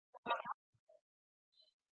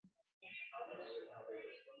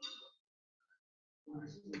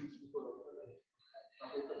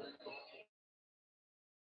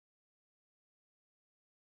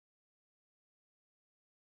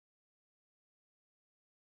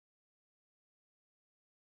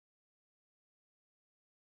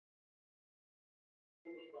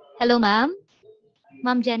 Hello, ma'am.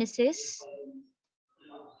 Mom Genesis,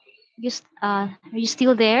 are you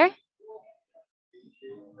still there?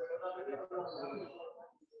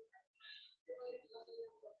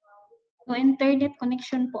 No internet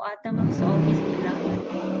connection po ata ma'am sa office nila.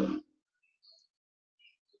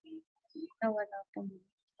 Nawala po.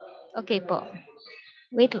 Okay po.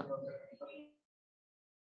 Wait lang.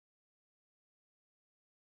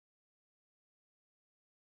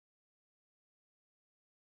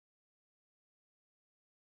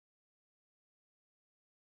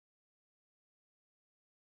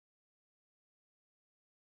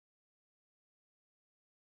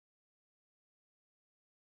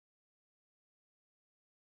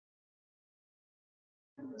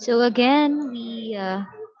 So again, we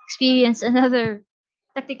experience another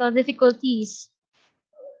technical difficulties.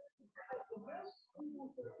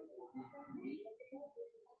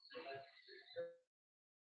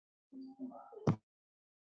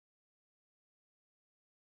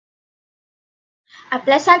 A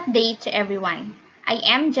pleasant day to everyone. I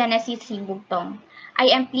am Genesis Sibugtong. I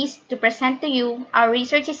am pleased to present to you our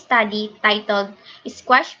research study titled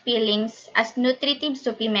Squash Peelings as Nutritive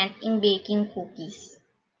Supplement in Baking Cookies.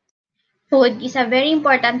 Food is a very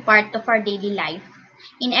important part of our daily life.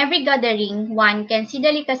 In every gathering, one can see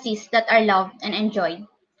delicacies that are loved and enjoyed.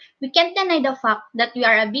 We can't deny the fact that we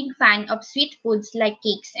are a big fan of sweet foods like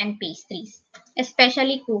cakes and pastries,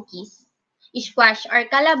 especially cookies. Squash or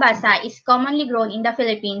kalabasa is commonly grown in the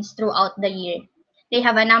Philippines throughout the year. They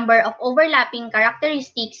have a number of overlapping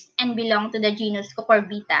characteristics and belong to the genus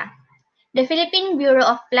Cucurbita. The Philippine Bureau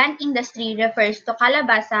of Plant Industry refers to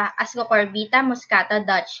kalabasa as Cucurbita muscata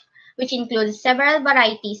Dutch, which includes several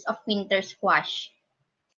varieties of winter squash.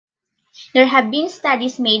 There have been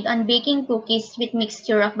studies made on baking cookies with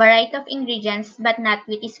mixture of variety of ingredients but not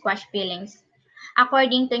with squash peelings.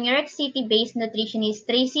 According to New York City-based nutritionist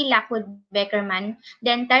Tracy Lockwood Beckerman,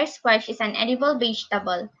 the entire squash is an edible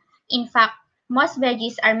vegetable. In fact, most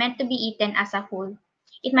veggies are meant to be eaten as a whole.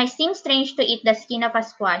 It might seem strange to eat the skin of a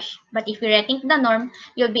squash, but if you rethink the norm,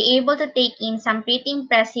 you'll be able to take in some pretty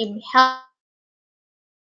impressive health benefits from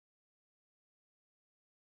the skin.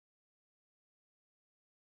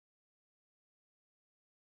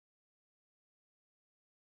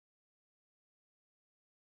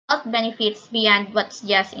 Health benefits beyond what's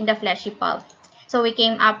just in the fleshy pulp. So we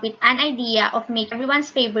came up with an idea of making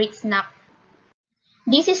everyone's favorite snack.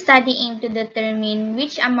 This study aimed to determine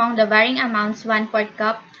which among the varying amounts 1/4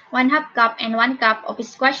 cup, 1/2 cup, and 1 cup of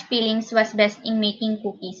squash peelings was best in making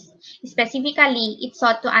cookies. Specifically, it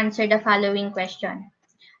sought to answer the following question.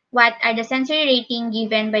 What are the sensory rating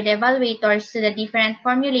given by the evaluators to the different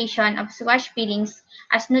formulation of squash peelings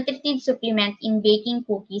as nutritive supplement in baking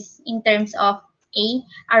cookies in terms of A.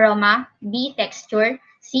 Aroma, B. Texture,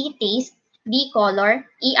 C. Taste, D. Color,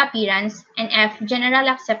 E. Appearance, and F.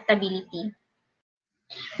 General acceptability?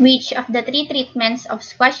 Which of the three treatments of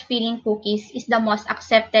squash peeling cookies is the most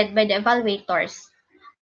accepted by the evaluators?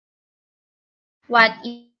 What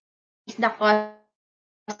is the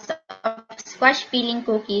cost of squash peeling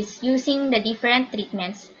cookies using the different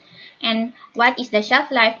treatments? And what is the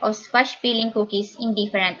shelf life of squash peeling cookies in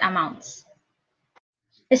different amounts?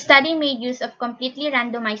 The study made use of completely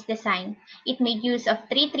randomized design. It made use of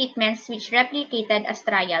three treatments which replicated as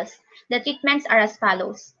trials. The treatments are as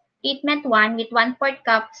follows. Treatment 1 with 1/4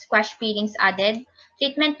 cup squash peelings added.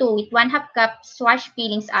 Treatment 2 with 1/2 cup squash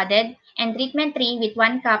peelings added. And treatment 3 with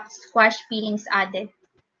 1 cup squash peelings added.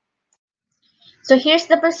 So here's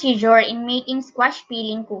the procedure in making squash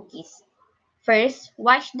peeling cookies. First,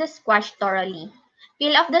 wash the squash thoroughly.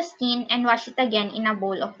 Peel off the skin and wash it again in a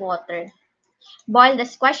bowl of water. Boil the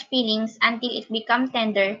squash peelings until it becomes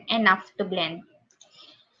tender enough to blend.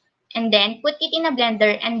 And then put it in a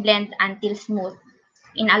blender and blend until smooth.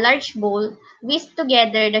 In a large bowl, whisk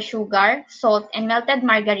together the sugar, salt, and melted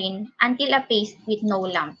margarine until a paste with no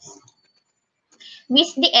lumps.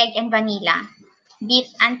 Whisk the egg and vanilla. Beat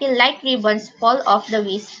until light ribbons fall off the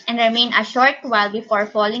whisk and remain a short while before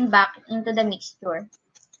falling back into the mixture.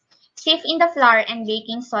 Sift in the flour and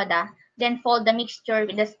baking soda, then fold the mixture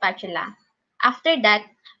with a spatula. After that,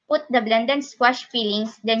 put the blended squash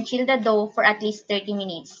fillings, then chill the dough for at least 30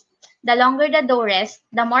 minutes. The longer the dough rests,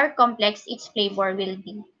 the more complex its flavor will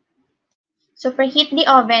be. Superheat the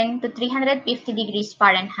oven to 350 degrees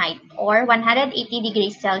Fahrenheit or 180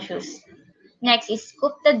 degrees Celsius. Next is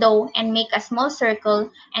scoop the dough and make a small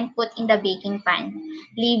circle and put in the baking pan,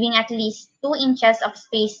 leaving at least 2 inches of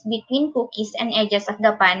space between cookies and edges of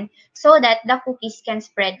the pan so that the cookies can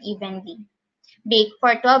spread evenly. Bake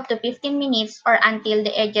for 12 to 15 minutes or until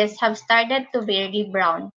the edges have started to barely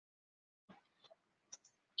brown,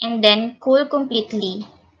 and then cool completely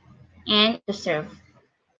and to serve.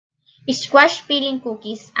 Squash peeling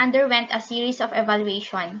cookies underwent a series of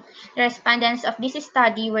evaluation. The respondents of this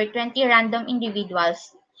study were 20 random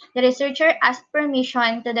individuals. The researcher asked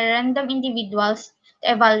permission to the random individuals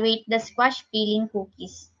to evaluate the squash peeling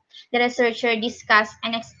cookies. The researcher discussed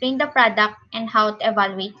and explained the product and how to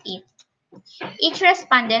evaluate it. Each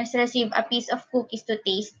respondent received a piece of cookies to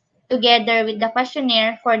taste, together with the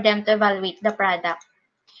questionnaire for them to evaluate the product.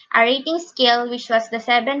 A rating scale, which was the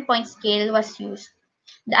 7-point scale, was used.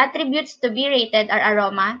 The attributes to be rated are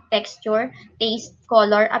aroma, texture, taste,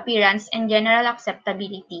 color, appearance, and general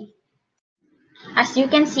acceptability. As you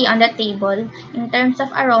can see on the table, in terms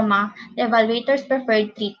of aroma, the evaluators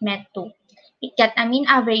preferred treatment 2. It got a mean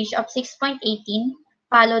average of 6.18,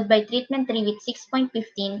 followed by treatment 3 with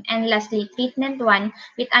 6.15, and lastly treatment 1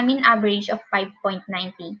 with a mean average of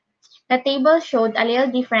 5.90. The table showed a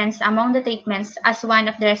little difference among the treatments as one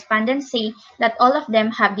of the respondents say that all of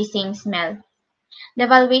them have the same smell. The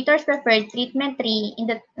evaluators preferred treatment 3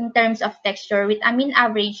 in terms of texture with a mean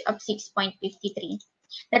average of 6.53.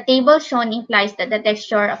 The table shown implies that the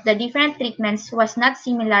texture of the different treatments was not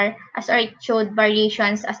similar as or it showed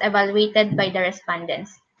variations as evaluated by the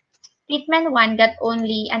respondents. Treatment 1 got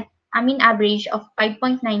only a mean average of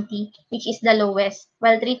 5.90, which is the lowest,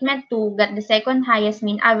 while treatment 2 got the second highest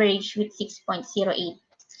mean average with 6.08.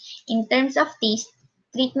 In terms of taste,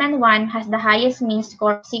 treatment 1 has the highest mean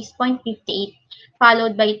score of 6.58,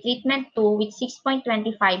 followed by treatment 2 with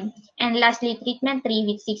 6.25, and lastly treatment 3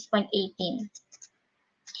 with 6.18.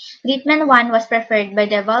 Treatment 1 was preferred by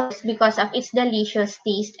the evaluators because of its delicious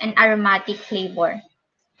taste and aromatic flavor.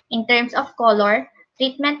 In terms of color,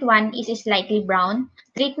 treatment 1 is slightly brown,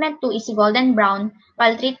 treatment 2 is golden brown,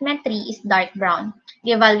 while treatment 3 is dark brown.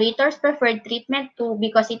 The evaluators preferred treatment 2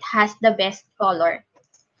 because it has the best color.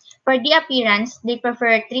 For the appearance, they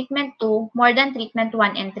prefer treatment 2 more than treatment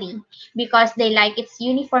 1 and 3 because they like its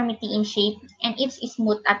uniformity in shape and its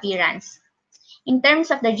smooth appearance. In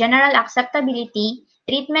terms of the general acceptability,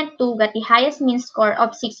 treatment 2 got the highest mean score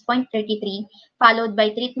of 6.33, followed by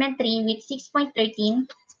treatment 3 with 6.13,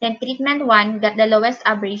 then treatment 1 got the lowest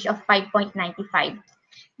average of 5.95.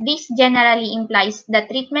 This generally implies that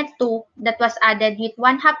treatment 2 that was added with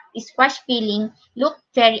 1/2 squash filling looked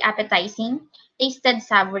very appetizing, tasted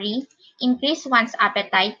savory, increased one's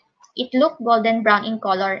appetite, it looked golden brown in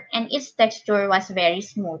color, and its texture was very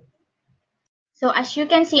smooth. So as you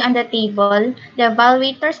can see on the table, the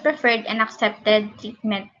evaluators preferred and accepted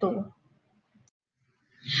treatment 2.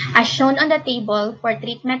 As shown on the table for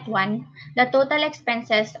treatment 1, the total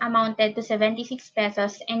expenses amounted to 76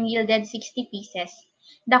 pesos and yielded 60 pieces.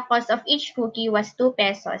 The cost of each cookie was 2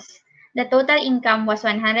 pesos. The total income was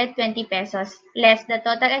 120 pesos, less the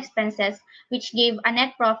total expenses, which gave a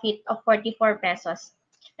net profit of 44 pesos.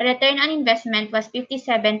 The return on investment was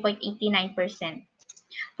 57.89%.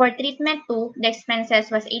 For treatment 2, the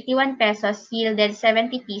expenses was 81 pesos, yielded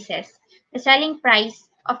 70 pieces. The selling price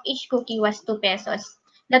of each cookie was 2 pesos.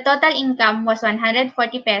 The total income was 140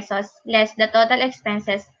 pesos, less the total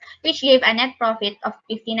expenses, which gave a net profit of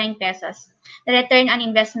 59 pesos. The return on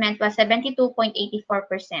investment was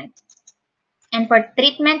 72.84%. And for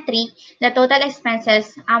treatment 3, the total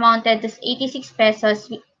expenses amounted to 86 pesos,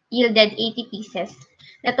 yielded 80 pieces.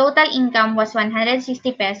 The total income was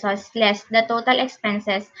 160 pesos less the total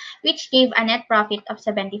expenses, which gave a net profit of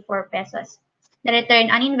 74 pesos. The return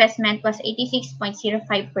on investment was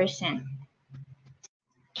 86.05%.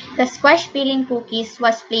 The squash filling cookies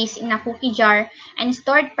was placed in a cookie jar and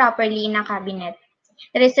stored properly in a cabinet.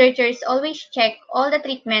 The researchers always checked all the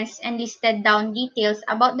treatments and listed down details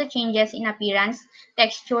about the changes in appearance,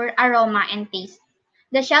 texture, aroma, and taste.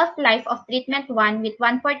 The shelf life of treatment 1 with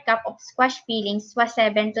 1/4 cup of squash fillings was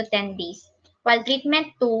 7 to 10 days, while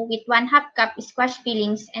treatment 2 with 1/2 cup squash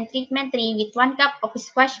peelings and treatment 3 with 1 cup of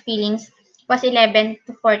squash peelings was 11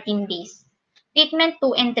 to 14 days. Treatment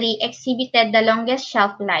 2 and 3 exhibited the longest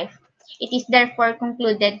shelf life. It is therefore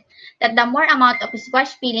concluded that the more amount of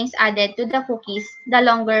squash peelings added to the cookies, the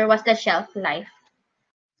longer was the shelf life.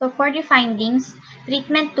 So for the findings,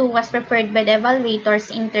 treatment 2 was preferred by the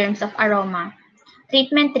evaluators in terms of aroma.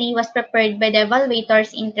 Treatment 3 was preferred by the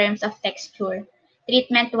evaluators in terms of texture.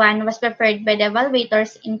 Treatment 1 was preferred by the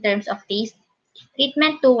evaluators in terms of taste.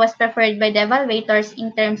 Treatment 2 was preferred by the evaluators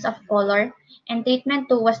in terms of color, and treatment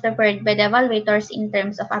 2 was preferred by the evaluators in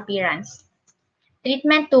terms of appearance.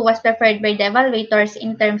 Treatment 2 was preferred by the evaluators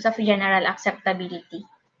in terms of general acceptability.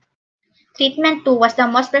 Treatment 2 was the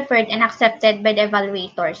most preferred and accepted by the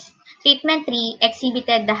evaluators. Treatment 3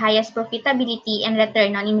 exhibited the highest profitability and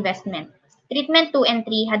return on investment. Treatment 2 and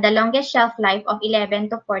 3 had the longest shelf life of 11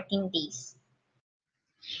 to 14 days.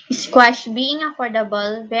 Squash, being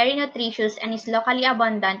affordable, very nutritious, and is locally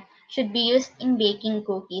abundant, should be used in baking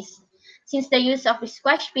cookies. Since the use of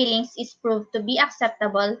squash peelings is proved to be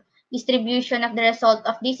acceptable, distribution of the result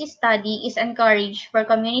of this study is encouraged for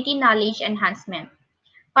community knowledge enhancement.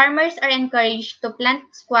 Farmers are encouraged to plant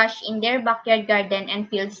squash in their backyard garden and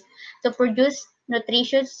fields to produce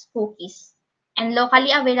nutritious cookies and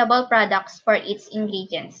locally available products for its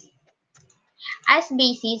ingredients. As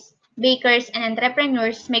basis, bakers and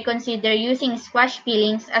entrepreneurs may consider using squash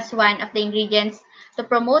peelings as one of the ingredients to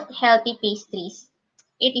promote healthy pastries.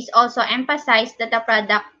 It is also emphasized that the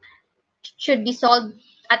product should be sold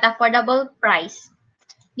at affordable price.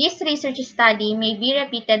 This research study may be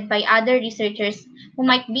repeated by other researchers who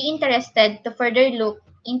might be interested to further look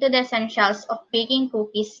into the essentials of baking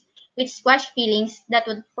cookies with squash peelings that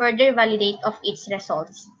would further validate of its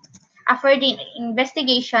results. A further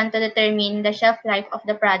investigation to determine the shelf life of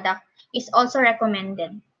the product is also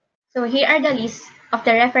recommended. So here are the list of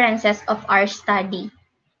the references of our study.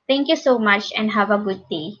 Thank you so much and have a good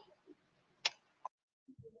day.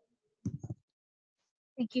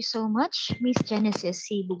 Thank you so much, Miss Genesis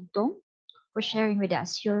C. Bugtong, for sharing with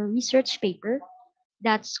us your research paper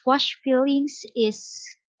that squash peelings is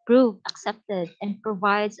proved accepted and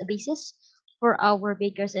provides a basis for our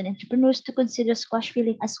bakers and entrepreneurs to consider squash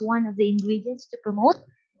peeling as one of the ingredients to promote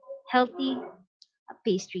healthy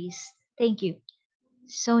pastries. Thank you.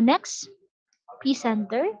 So next,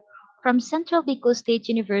 presenter from Central Bicol State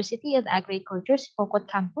University of Agriculture's Pocot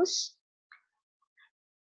Campus,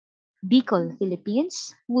 Bicol,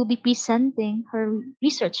 Philippines, will be presenting her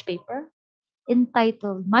research paper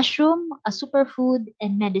entitled Mushroom, a Superfood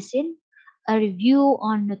and Medicine, a review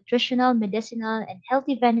on nutritional, medicinal, and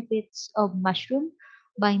healthy benefits of mushroom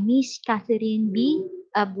by Miss Catherine B.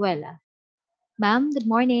 Abuela. Ma'am, good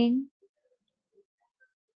morning.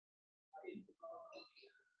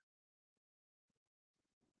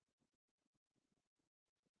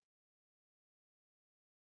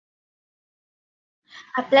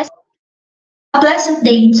 A pleasant A pleasant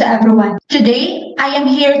day to everyone. Today, I am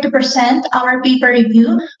here to present our paper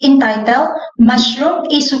review entitled Mushroom,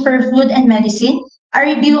 a Superfood and Medicine, a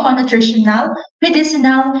review on nutritional,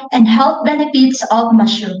 medicinal, and health benefits of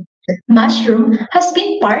mushroom. Mushroom has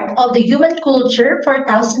been part of the human culture for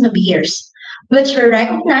thousands of years, which were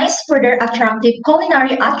recognized for their attractive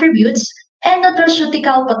culinary attributes and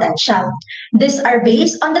nutraceutical potential. These are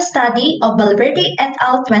based on the study of Valverde et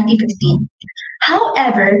al. 2015.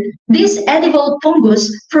 However, these edible fungus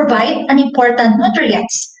provide an important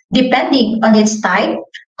nutrients depending on its type,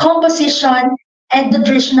 composition, and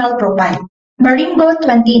nutritional profile. Marimbo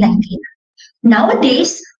 2019.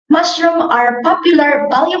 Nowadays, mushrooms are popular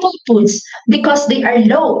valuable foods because they are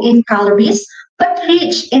low in calories but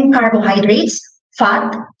rich in carbohydrates,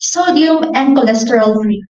 fat, sodium, and cholesterol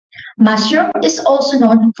free. Mushroom is also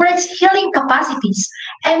known for its healing capacities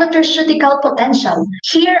and nutraceutical potential.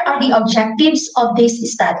 Here are the objectives of this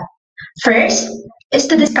study. First is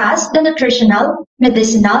to discuss the nutritional,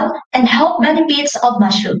 medicinal, and health benefits of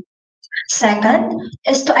mushroom. Second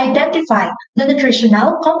is to identify the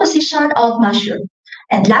nutritional composition of mushroom.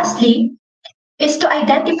 And lastly is to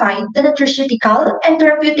identify the nutraceutical and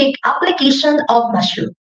therapeutic application of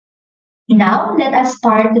mushroom. Now, let us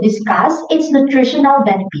start to discuss its nutritional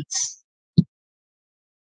benefits.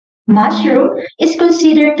 Mushroom is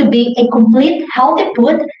considered to be a complete healthy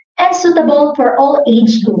food and suitable for all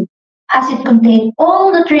age groups, as it contains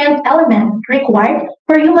all nutrient elements required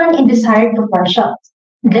for human in desired proportions.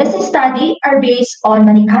 This study are based on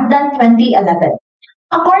Manikandan 2011.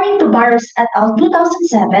 According to Barros et al.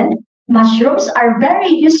 2007, mushrooms are very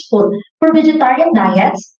useful for vegetarian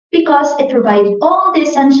diets because it provides all the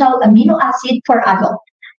essential amino acid for adults.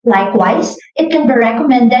 Likewise, it can be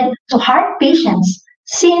recommended to heart patients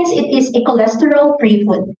since it is a cholesterol-free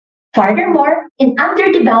food. Furthermore, in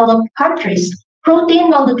underdeveloped countries, protein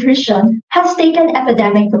malnutrition has taken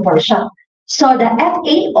epidemic proportion. So the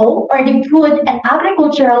FAO, or the Food and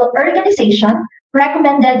Agricultural Organization,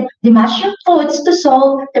 recommended the mushroom foods to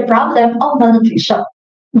solve the problem of malnutrition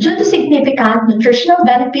due to significant nutritional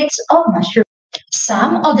benefits of mushroom.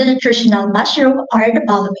 Some of the nutritional mushroom are the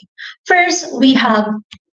following. First, we have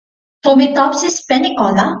Fomitopsis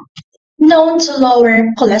penicola, known to lower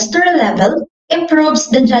cholesterol level, improves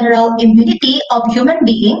the general immunity of human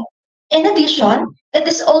being. In addition, it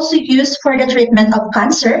is also used for the treatment of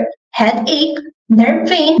cancer, headache, nerve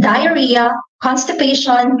pain, diarrhea,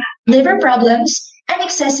 constipation, liver problems, and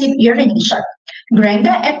excessive urination.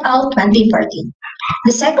 Grenga et al. 2014.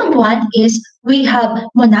 The second one is we have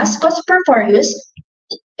Monascos purpureus.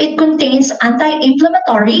 It contains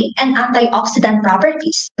anti-inflammatory and antioxidant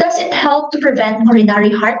properties. Does it help to prevent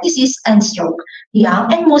coronary heart disease and stroke?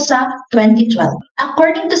 Yang and Musa, 2012.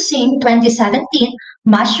 According to Singh, 2017,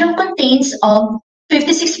 mushroom contains of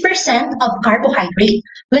 56% of carbohydrate,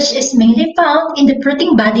 which is mainly found in the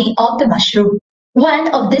fruiting body of the mushroom. One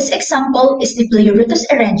of this example is the Pleurotus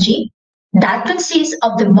erengi, that consists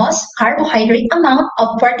of the most carbohydrate amount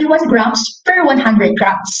of 41 grams per 100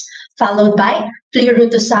 grams, followed by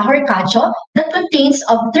Pleurotus saccharicaceo that contains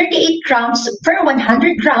of 38 grams per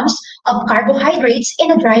 100 grams of carbohydrates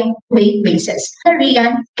in a dry weight basis.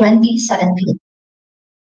 Rian, 2017.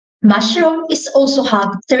 Mushroom is also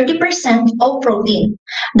have 30% of protein.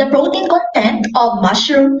 The protein content of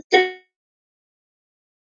mushroom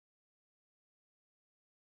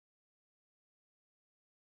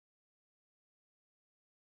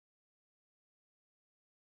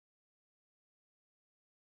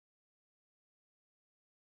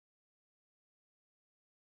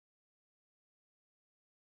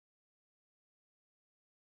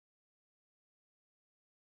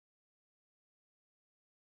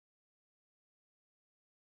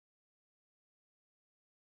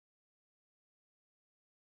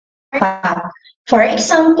fat. For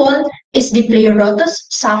example, is the Pleurotus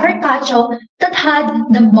saccharicaceo that had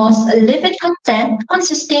the most lipid content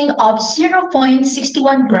consisting of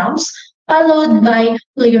 0.61 grams, followed by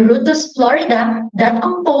Pleurotus florida that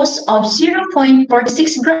composed of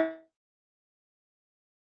 0.46 grams.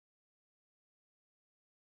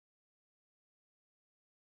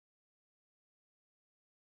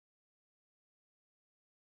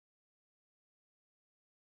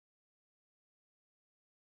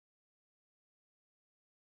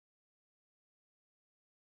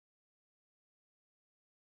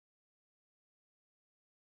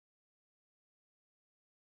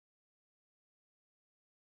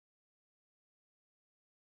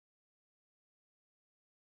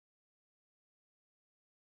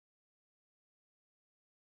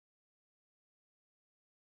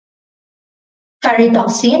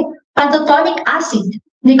 Ferritoxin, pantotonic acid,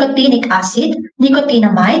 nicotinic acid,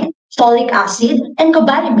 nicotinamide, folic acid, and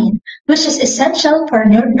cobalamin, which is essential for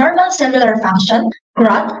normal cellular function,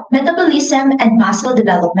 growth, metabolism, and muscle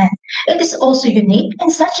development. It is also unique in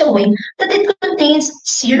such a way that it contains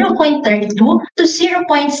 0.32 to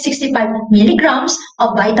 0.65 milligrams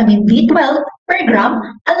of vitamin B12 per gram,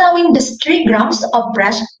 allowing just 3 grams of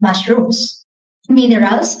fresh mushrooms.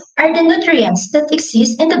 Minerals are the nutrients that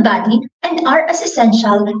exist in the body and are as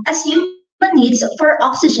essential as human needs for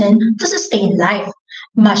oxygen to sustain life.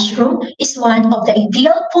 Mushroom is one of the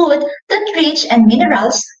ideal food that rich in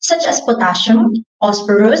minerals such as potassium,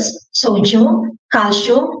 phosphorus, sodium,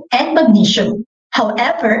 calcium, and magnesium.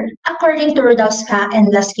 However, according to Rudowska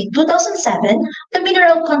and Lasky 2007, the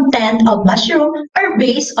mineral content of mushroom are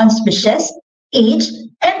based on species, age,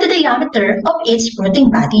 and the diameter of its fruiting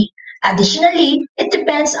body. Additionally, it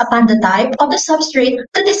depends upon the type of the substrate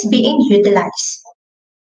that is being utilized.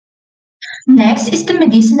 Next is the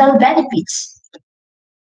medicinal benefits.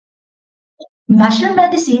 Mushroom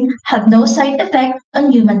medicine have no side effect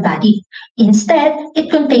on human body. Instead, it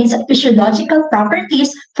contains physiological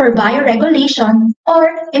properties for bioregulation or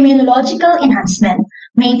immunological enhancement,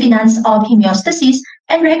 maintenance of homeostasis,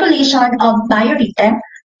 and regulation of biorhythm,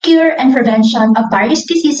 cure and prevention of various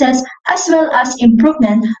diseases, as well as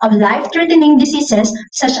improvement of life-threatening diseases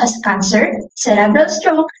such as cancer, cerebral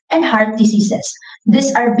stroke, and heart diseases.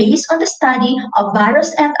 These are based on the study of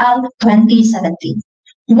Barros et al. 2017.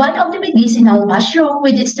 One of the medicinal mushroom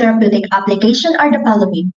with its therapeutic application are the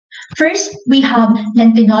following. First, we have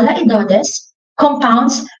Lentinola edodes,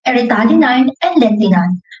 compounds erythalinine and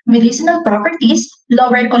lentinan. Medicinal properties,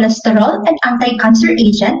 lower cholesterol and anti-cancer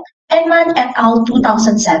agent, Edman et al.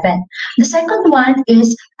 2007. The second one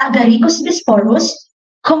is Agaricus bisporus,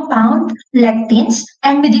 compound, lectins,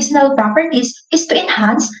 and medicinal properties is to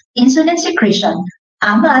enhance insulin secretion.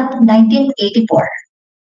 Ahmad, 1984.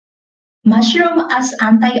 Mushroom as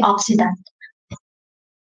antioxidant.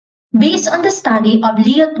 Based on the study of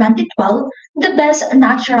Leo 2012, the best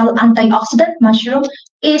natural antioxidant mushroom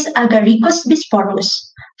is Agaricus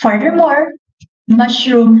bisporus. Furthermore,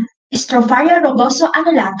 mushroom Stropharia rugoso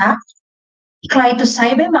annulata,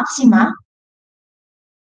 Clitocybe maxima,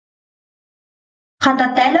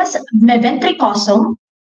 Catatelas meventricosum,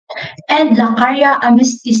 and Lacaria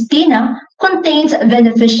amystistina contains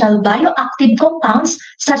beneficial bioactive compounds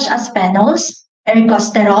such as phenols,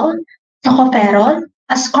 ergosterol, tocopherol,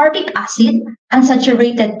 ascorbic acid,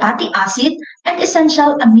 unsaturated fatty acid, and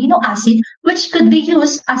essential amino acid, which could be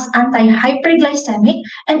used as anti-hyperglycemic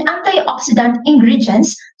and antioxidant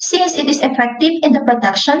ingredients since it is effective in the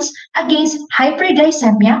protections against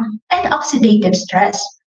hyperglycemia and oxidative stress.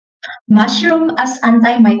 Mushroom as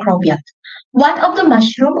antimicrobial. One of the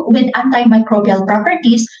mushroom with antimicrobial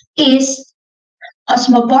properties is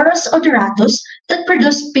Osmoporus odoratus that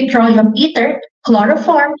produce petroleum ether,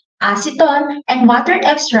 chloroform, acetone, and water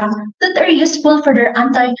extract that are useful for their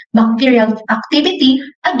antibacterial activity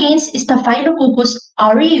against Staphylococcus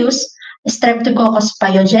aureus, Streptococcus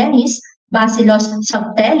pyogenes, Bacillus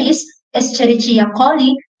subtilis, Escherichia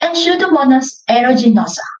coli, and Pseudomonas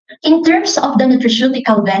aeruginosa. In terms of the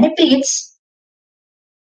nutraceutical benefits,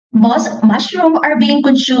 most mushrooms are being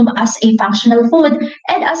consumed as a functional food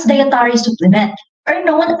and as dietary supplement, are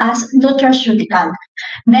known as nutraceutical.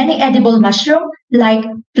 Many edible mushrooms, like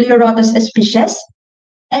Pleurotus species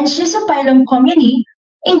and Schizophyllum communis,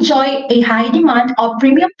 enjoy a high demand of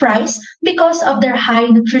premium price because of their high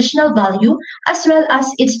nutritional value as well as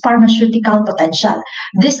its pharmaceutical potential.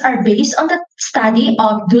 These are based on the study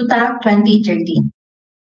of Duta 2013.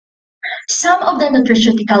 Some of the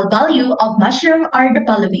nutraceutical value of mushroom are the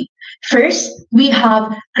following. First, we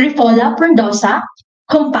have Grifola frondosa,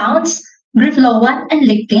 compounds, griflowan and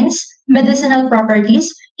lectins, medicinal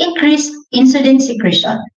properties, increase insulin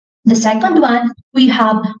secretion. The second one, we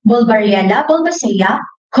have Bulbariella bulbacea,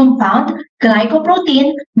 compound,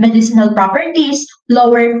 glycoprotein, medicinal properties,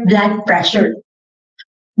 lower blood pressure.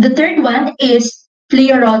 The third one is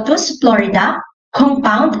Pleurotus florida,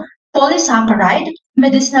 compound, polysaccharide,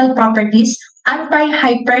 medicinal properties,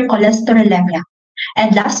 anti-hypercholesterolemia.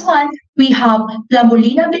 And last one, we have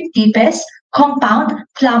Flamulina vinctipes, compound,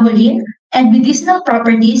 flamulin, and medicinal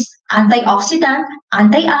properties, antioxidant,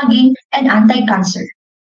 anti-aging, and anti-cancer.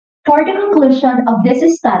 For the conclusion of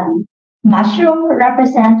this study, mushroom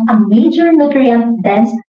represent a major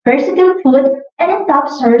nutrient-dense, versatile food and a top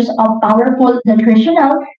source of powerful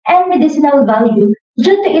nutritional and medicinal value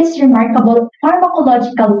due to its remarkable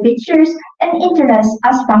pharmacological features and interest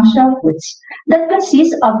as functional foods that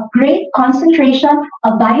consist of great concentration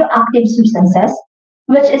of bioactive substances,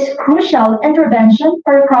 which is crucial in prevention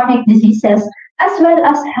for chronic diseases as well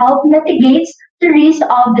as help mitigates the risk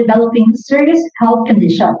of developing serious health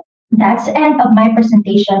conditions. That's the end of my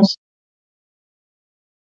presentation.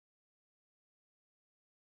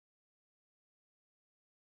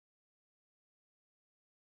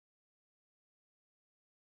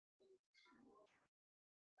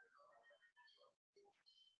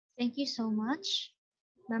 Thank you so much,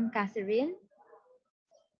 Ma'am Catherine,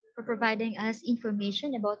 for providing us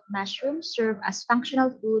information about mushrooms serve as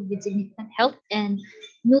functional food with significant health and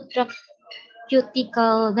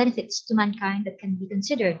nutraceutical benefits to mankind that can be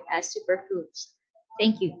considered as superfoods.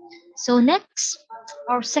 Thank you. So next,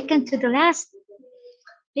 our second to the last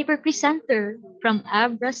paper presenter from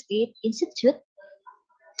Abra State Institute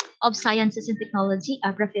of Sciences and Technology,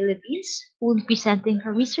 Abra Philippines, who will be presenting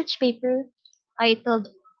her research paper titled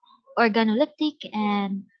Organoleptic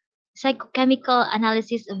and Psychochemical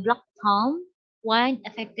Analysis of Black Palm Wine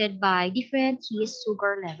Affected by Different Yeast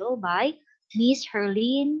Sugar Level by Miss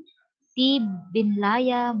Herlene T.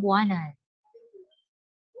 Binlaya Buanan.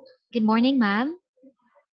 Good morning, ma'am.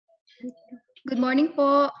 Good morning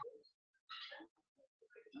po.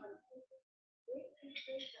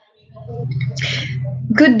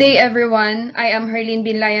 Good day, everyone. I am Herlene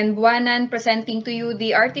Binlayan Buanan presenting to you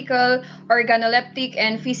the article Organoleptic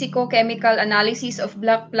and Physicochemical Analysis of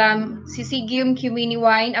Black Plum Syzygium cumini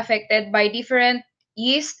Wine Affected by Different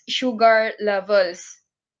Yeast Sugar Levels.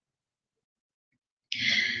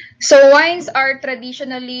 So wines are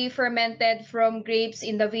traditionally fermented from grapes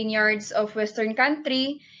in the vineyards of Western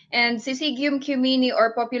country, and Syzygium cumini,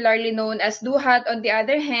 or popularly known as duhat, on the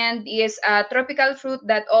other hand, is a tropical fruit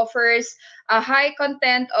that offers a high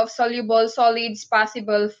content of soluble solids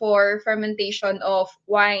possible for fermentation of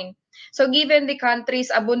wine. So given the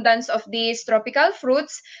country's abundance of these tropical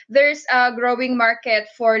fruits, there's a growing market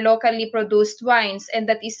for locally produced wines, and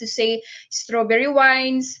that is to say strawberry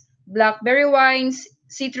wines, blackberry wines,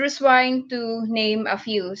 citrus wine, to name a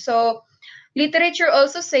few. So literature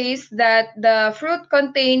also says that the fruit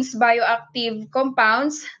contains bioactive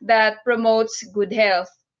compounds that promotes good health.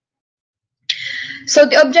 So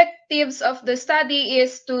the objectives of the study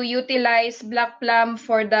is to utilize black plum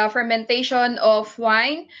for the fermentation of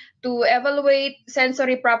wine, to evaluate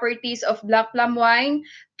sensory properties of black plum wine,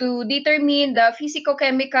 to determine the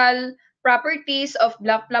physicochemical properties of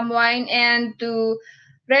black plum wine, and to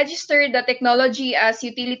register the technology as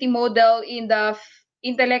utility model in the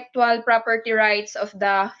intellectual property rights of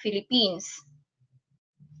the Philippines.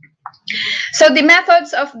 So the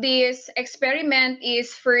methods of this experiment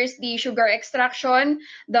is first the sugar extraction,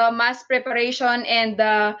 the mass preparation, and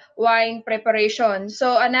the wine preparation.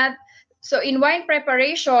 So in wine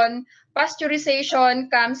preparation, pasteurization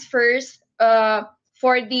comes first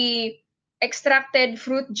for the extracted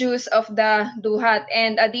fruit juice of the duhat,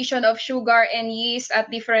 and addition of sugar and yeast at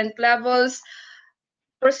different levels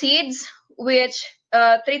proceeds, which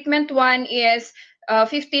treatment 1 is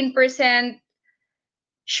 15%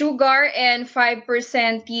 sugar and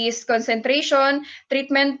 5% yeast concentration,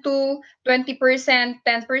 treatment 2, 20%,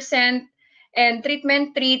 10%, and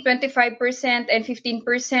treatment 3, 25% and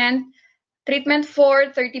 15%, treatment 4,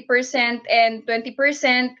 30% and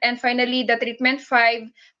 20%, and finally the treatment 5,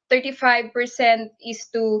 35% is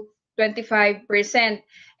to 25%.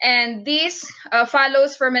 And this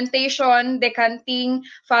follows fermentation, decanting,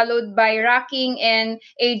 followed by racking and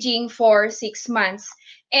aging for 6 months.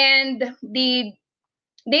 And the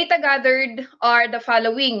data gathered are the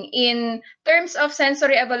following. In terms of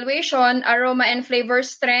sensory evaluation, aroma and flavor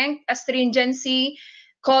strength, astringency,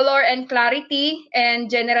 color and clarity,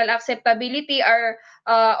 and general acceptability are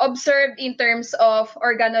observed in terms of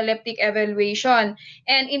organoleptic evaluation.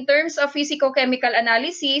 And in terms of physicochemical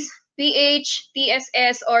analysis, pH,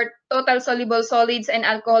 TSS, or total soluble solids, and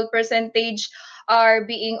alcohol percentage are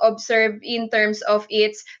being observed in terms of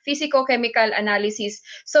its physicochemical analysis.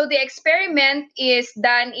 So the experiment is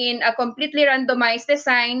done in a completely randomized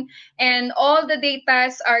design, and all the data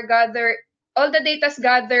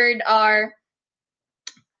gathered are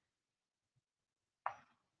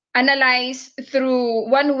analyzed through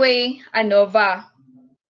one-way ANOVA.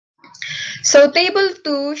 So table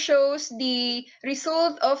 2 shows the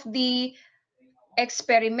result of the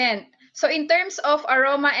experiment. So in terms of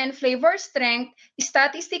aroma and flavor strength,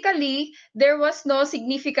 statistically, there was no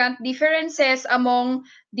significant differences among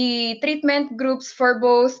the treatment groups for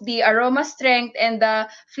both the aroma strength and the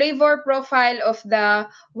flavor profile of the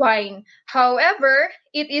wine. However,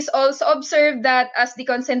 it is also observed that as the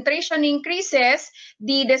concentration increases,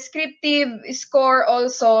 the descriptive score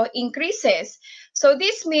also increases. So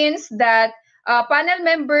this means that panel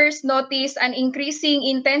members noticed an increasing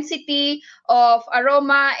intensity of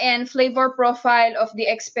aroma and flavor profile of the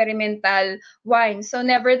experimental wine. So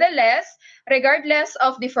nevertheless, regardless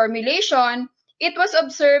of the formulation, it was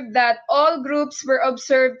observed that all groups were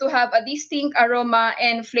observed to have a distinct aroma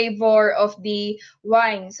and flavor of the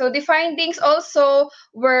wine. So the findings also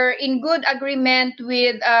were in good agreement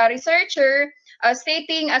with a researcher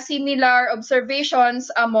stating a similar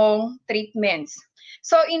observations among treatments.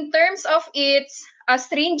 So in terms of its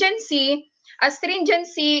astringency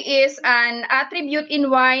is an attribute in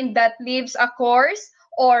wine that leaves a coarse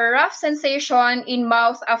or rough sensation in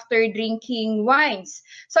mouth after drinking wines.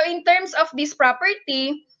 So in terms of this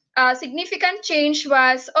property, significant change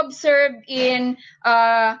was observed in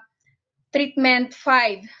treatment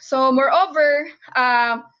 5. So moreover,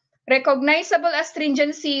 recognizable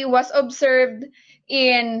astringency was observed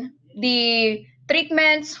in the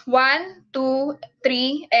treatments 1, 2,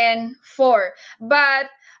 3, and 4. But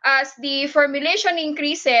as the formulation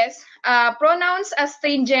increases, pronounced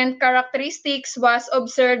astringent characteristics was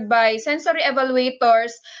observed by sensory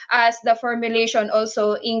evaluators as the formulation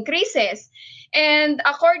also increases. And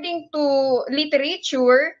according to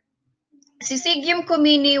literature, Syzygium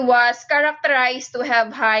cumini was characterized to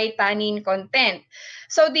have high tannin content.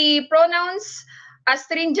 So the pronounced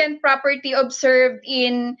astringent property observed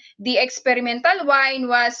in the experimental wine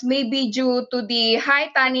was maybe due to the high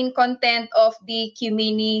tannin content of the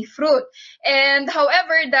cumini fruit. And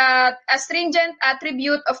however, the astringent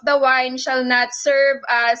attribute of the wine shall not serve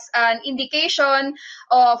as an indication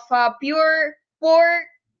of poor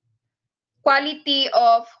quality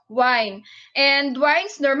of wine. And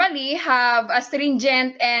wines normally have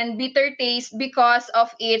astringent and bitter taste because of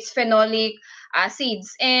its phenolic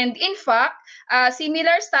acids. And in fact, a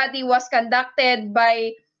similar study was conducted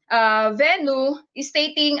by Venu,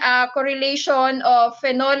 stating a correlation of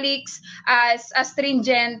phenolics as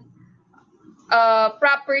astringent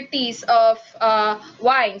properties of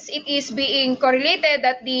wines. It is being correlated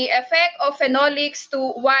that the effect of phenolics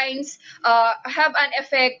to wines have an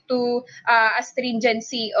effect to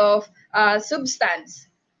astringency of substance.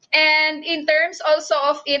 And in terms also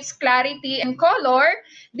of its clarity and color,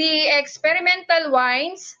 the experimental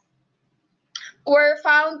wines were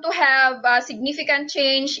found to have a significant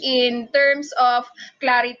change in terms of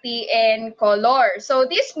clarity and color. So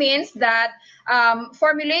this means that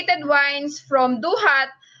formulated wines from Duhat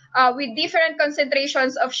with different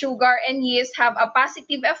concentrations of sugar and yeast have a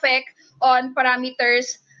positive effect on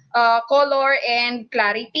parameters, color, and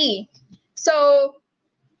clarity. So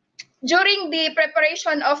during the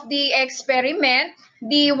preparation of the experiment,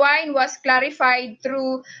 the wine was clarified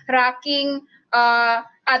through racking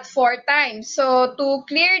at 4 times. So to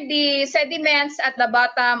clear the sediments at the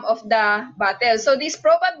bottom of the bottle. So this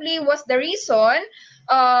probably was the reason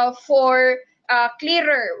for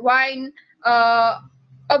clearer wine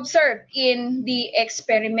observed in the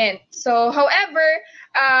experiment. So however,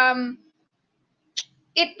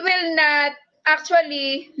 it will not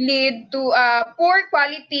actually lead to a poor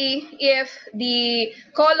quality if the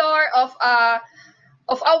color of a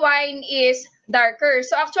wine is darker.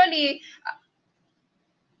 So actually,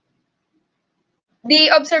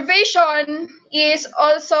 the observation is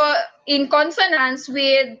also in consonance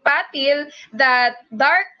with Patil that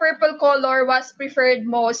dark purple color was preferred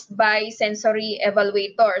most by sensory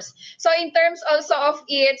evaluators. So in terms also of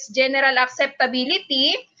its general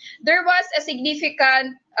acceptability, there was a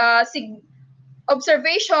significant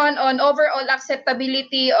observation on overall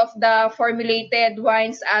acceptability of the formulated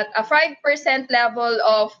wines at a 5% level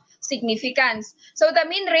of significance. So the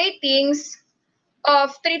mean ratings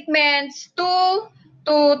of treatments 2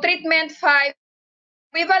 to treatment 5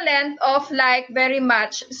 equivalent of like very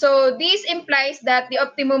much. So this implies that the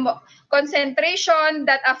optimum concentration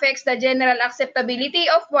that affects the general acceptability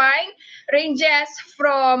of wine ranges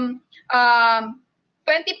from 20%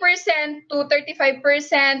 to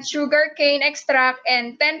 35% sugar cane extract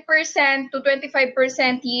and 10% to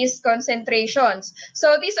 25% yeast concentrations.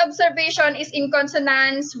 So this observation is in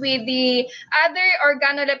consonance with the other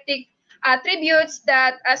organoleptic attributes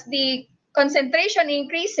that as the concentration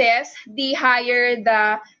increases, the higher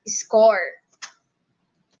the score.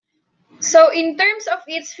 So in terms of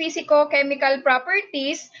its physicochemical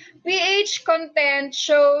properties, pH content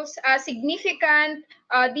shows a significant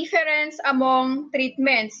difference among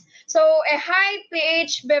treatments. So a high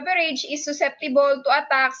pH beverage is susceptible to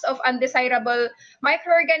attacks of undesirable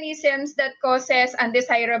microorganisms that causes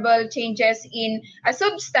undesirable changes in a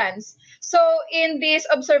substance. So in this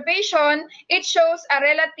observation, it shows a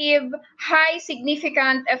relative high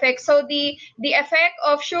significant effect. So the effect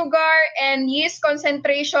of sugar and yeast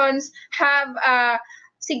concentrations have a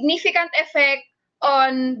significant effect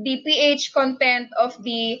on the pH content of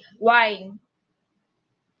the wine.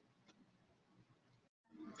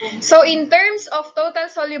 So in terms of total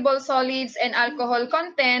soluble solids and alcohol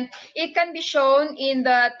content, it can be shown in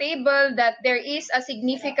the table that there is a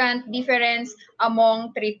significant difference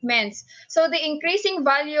among treatments. So the increasing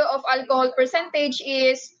value of alcohol percentage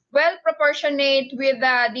is well proportionate with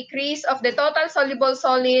the decrease of the total soluble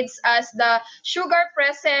solids as the sugar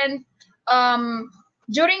present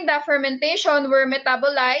during the fermentation were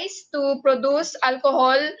metabolized to produce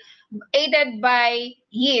alcohol aided by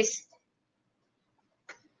yeast.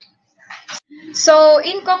 So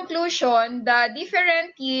in conclusion, the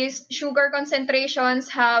different yeast sugar concentrations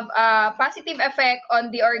have a positive effect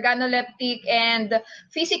on the organoleptic and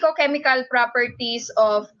physicochemical properties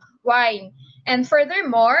of wine. And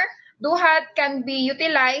furthermore, Duhat can be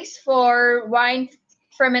utilized for wine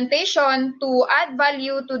fermentation to add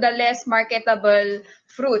value to the less marketable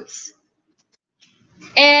fruits.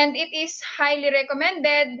 And it is highly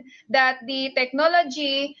recommended that the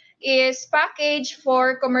technology is packaged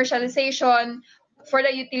for commercialization for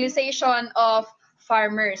the utilization of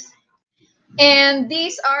farmers. And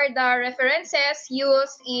these are the references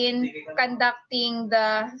used in conducting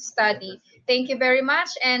the study. Thank you very much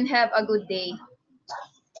and have a good day.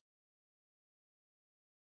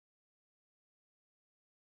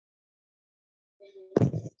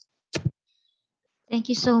 Thank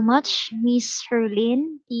you so much, Miss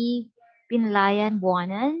Herlin T. Pinlayan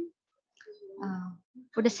Buanan,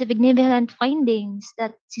 for the significant findings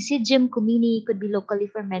that Syzygium cumini could be locally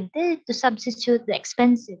fermented to substitute the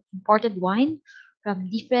expensive imported wine from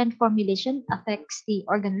different formulation affects the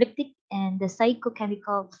organoleptic and the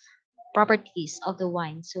psychochemical properties of the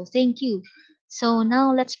wine. So thank you. So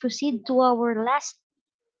now let's proceed to our last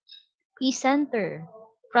presenter.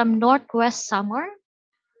 from Northwest Samar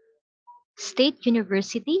State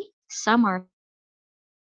University, Samar,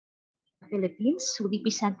 Philippines, will be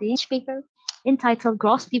presenting a paper entitled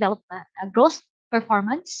Gross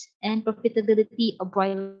Performance and Profitability of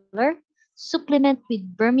Broiler Supplement with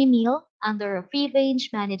Burmy Meal under a Free-Range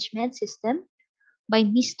Management System by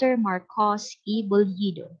Mr. Marcos E.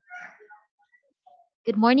 Bollido.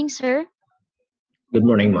 Good morning, sir. Good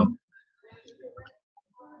morning, ma'am.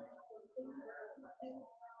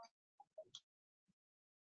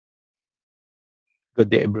 Good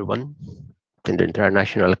day, everyone. In the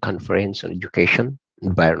International Conference on Education,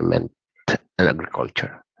 Environment, and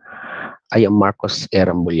Agriculture. I am Marcos E.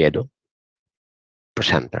 Bollido,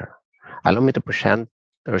 presenter. Allow me to present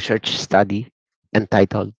a research study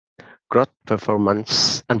entitled Growth,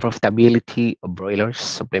 Performance, and Profitability of Broilers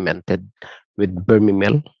Supplemented with Burmy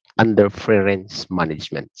Meal under Free-Range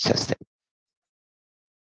Management System.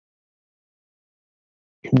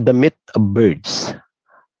 The meat of birds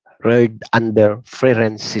reared under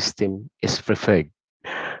free-range system is preferred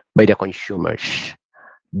by the consumers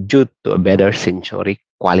due to a better sensory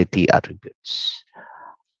quality attributes,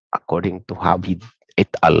 according to Habib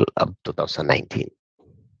et al. Of 2019.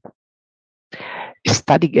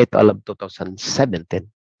 Study et al. Of 2017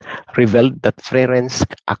 revealed that free-range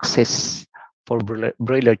access for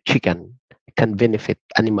broiler chicken can benefit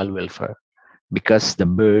animal welfare because the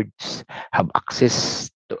birds have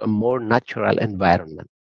access to a more natural environment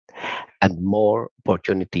and more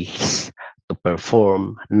opportunities to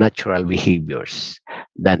perform natural behaviors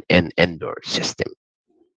than an indoor system.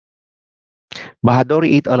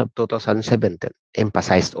 Bahadori et al. Of 2017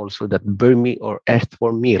 emphasized also that Burmy or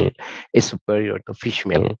earthworm meal is superior to fish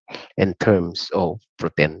meal in terms of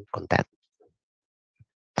protein content.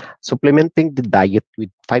 Supplementing the diet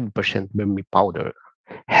with 5% Burmy powder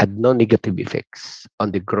had no negative effects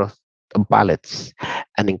on the growth of pellets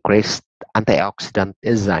and increased antioxidant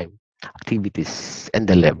enzyme activities in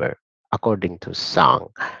the liver, according to Sang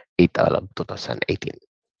et al. Of 2018.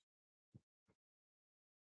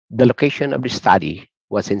 The location of the study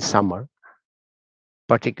was in Samar,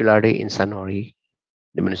 particularly in Sanori,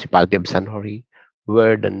 the municipality of Sanori,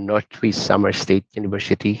 where the Northwest Samar State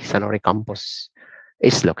University Sanori campus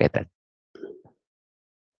is located.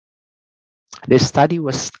 The study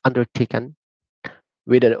was undertaken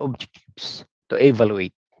with an objectives to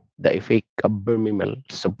evaluate the effect of Burmy meal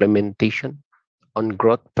supplementation on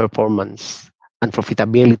growth, performance, and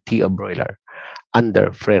profitability of broiler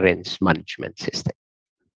under free-range management system.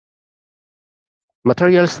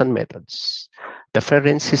 Materials and methods. The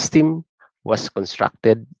free-range system was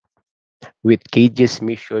constructed with cages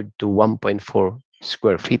measured to 1.4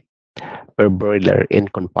 square feet per broiler in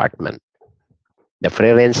compartment. The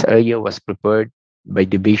free-range area was prepared by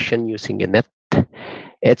division using a net.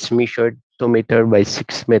 It's measured 2 meter by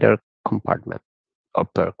 6 meter compartment or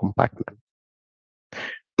per compartment.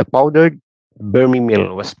 The powdered Burmy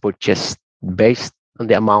meal was purchased based on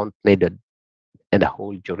the amount needed and the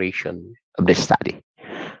whole duration of the study.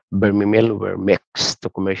 Burmy meal were mixed to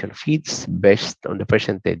commercial feeds based on the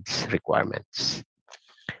percentage requirements.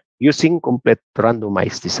 Using complete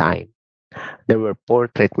randomized design, there were 4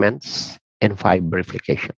 treatments and 5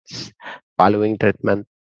 replications. Following treatment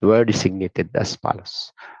were designated as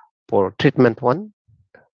follows. For treatment 1,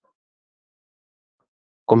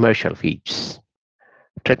 commercial feeds.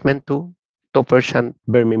 Treatment 2, 2%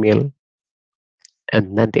 Burmy meal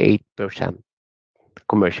and 98%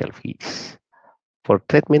 commercial feeds. For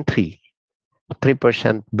treatment 3,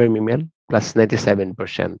 3% Burmy meal plus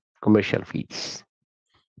 97% commercial feeds.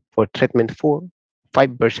 For treatment 4,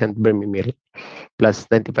 5% Burmy meal plus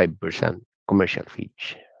 95% commercial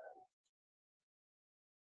feeds.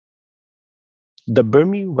 The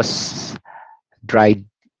Burmy was dried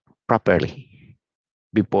properly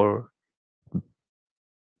before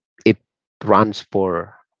it runs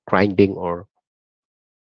for grinding or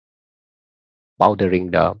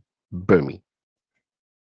powdering the Burmy.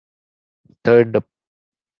 Third, the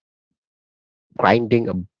grinding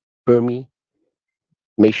of Burmy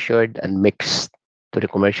measured and mixed to the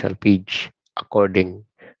commercial feed according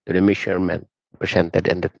to the measurement presented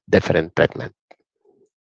in the different treatment.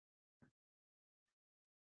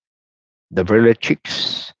 The broiler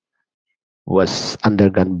chicks was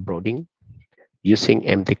undergone brooding using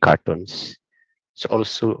empty cartons. So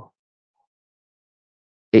also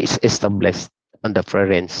is established on the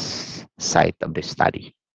free-range site of the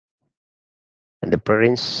study. And the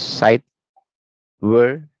free-range site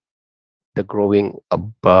where the growing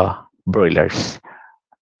of broilers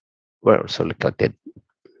were also located.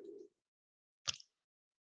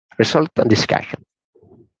 Result and discussion.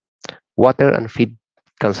 Water and feed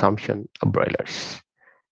consumption of broilers.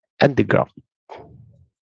 and the graph.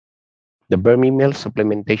 The Burmy-Mill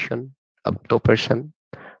supplementation of 2%,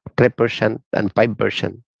 3%, and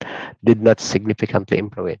 5% did not significantly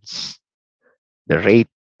influence the rate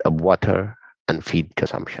of water and feed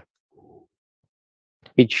consumption.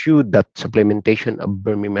 It showed that supplementation of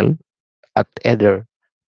Burmy-Mill at either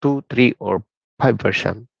 2, 3, or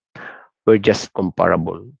 5% were just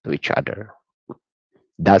comparable to each other.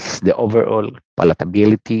 Thus, the overall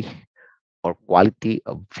palatability or quality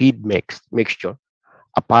of feed mixture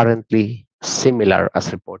apparently similar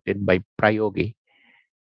as reported by Prayogi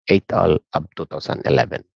et al. Of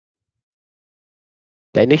 2011.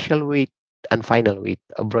 The initial weight and final weight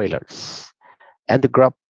of broilers and the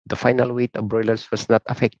graph, the final weight of broilers was not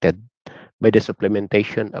affected by the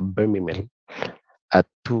supplementation of Burmy-Mill at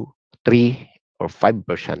 2, 3, or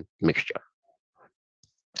 5% mixture.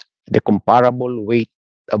 The comparable weight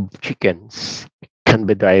of chickens can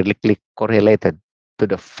be directly correlated to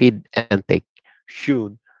the feed intake,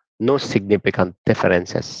 showed no significant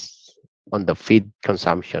differences on the feed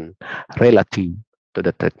consumption relative to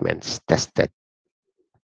the treatments tested.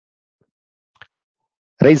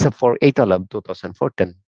 Reza for et al. Of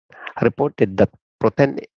 2014 reported that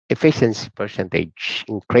protein efficiency percentage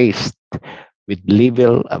increased with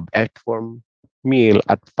level of earthworm meal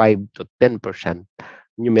at 5 to 10%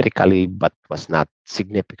 numerically, but was not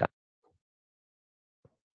significant.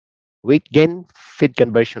 Weight gain feed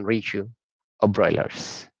conversion ratio of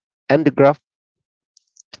broilers. And the graph,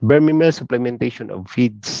 Burmy-Mill supplementation of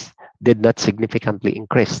feeds did not significantly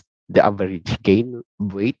increase the average gain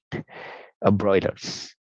weight of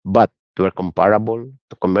broilers, but were comparable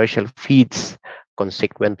to commercial feeds.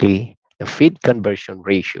 Consequently, the feed conversion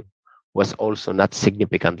ratio was also not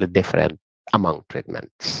significantly different among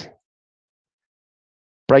treatments.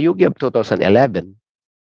 Prayogi of 2011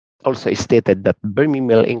 also stated that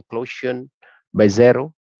Burmy-Mill inclusion by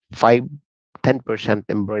 0, 5, 10%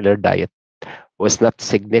 in broiler diet was not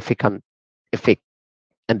significant effect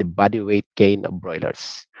on the body weight gain of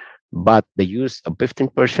broilers, but the use of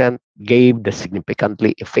 15% gave the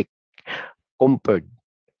significantly effect compared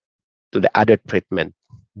to the other treatment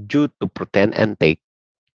due to protein intake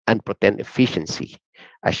and protein efficiency,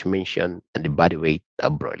 as mentioned in the body weight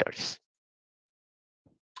of broilers.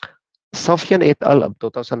 Sofian et al. Of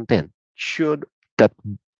 2010 showed that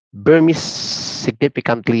Burmese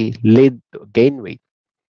significantly led to gain weight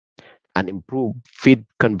and improved feed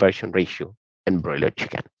conversion ratio in broiler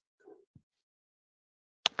chicken.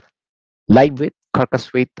 Live weight,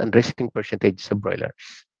 carcass weight, and resting percentage of broilers.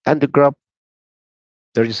 And the graph,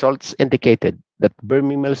 the results indicated that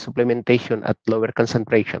Burmy-Mill supplementation at lower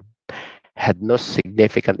concentration had no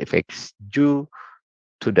significant effects due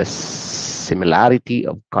to the similarity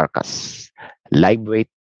of carcass, live weight,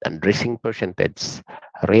 and dressing percentage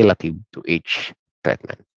relative to each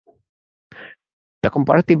treatment. The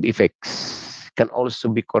comparative effects can also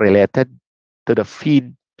be correlated to the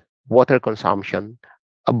feed water consumption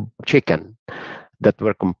of chicken that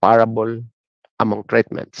were comparable among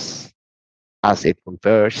treatments, as it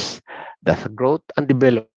compares the growth and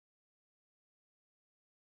development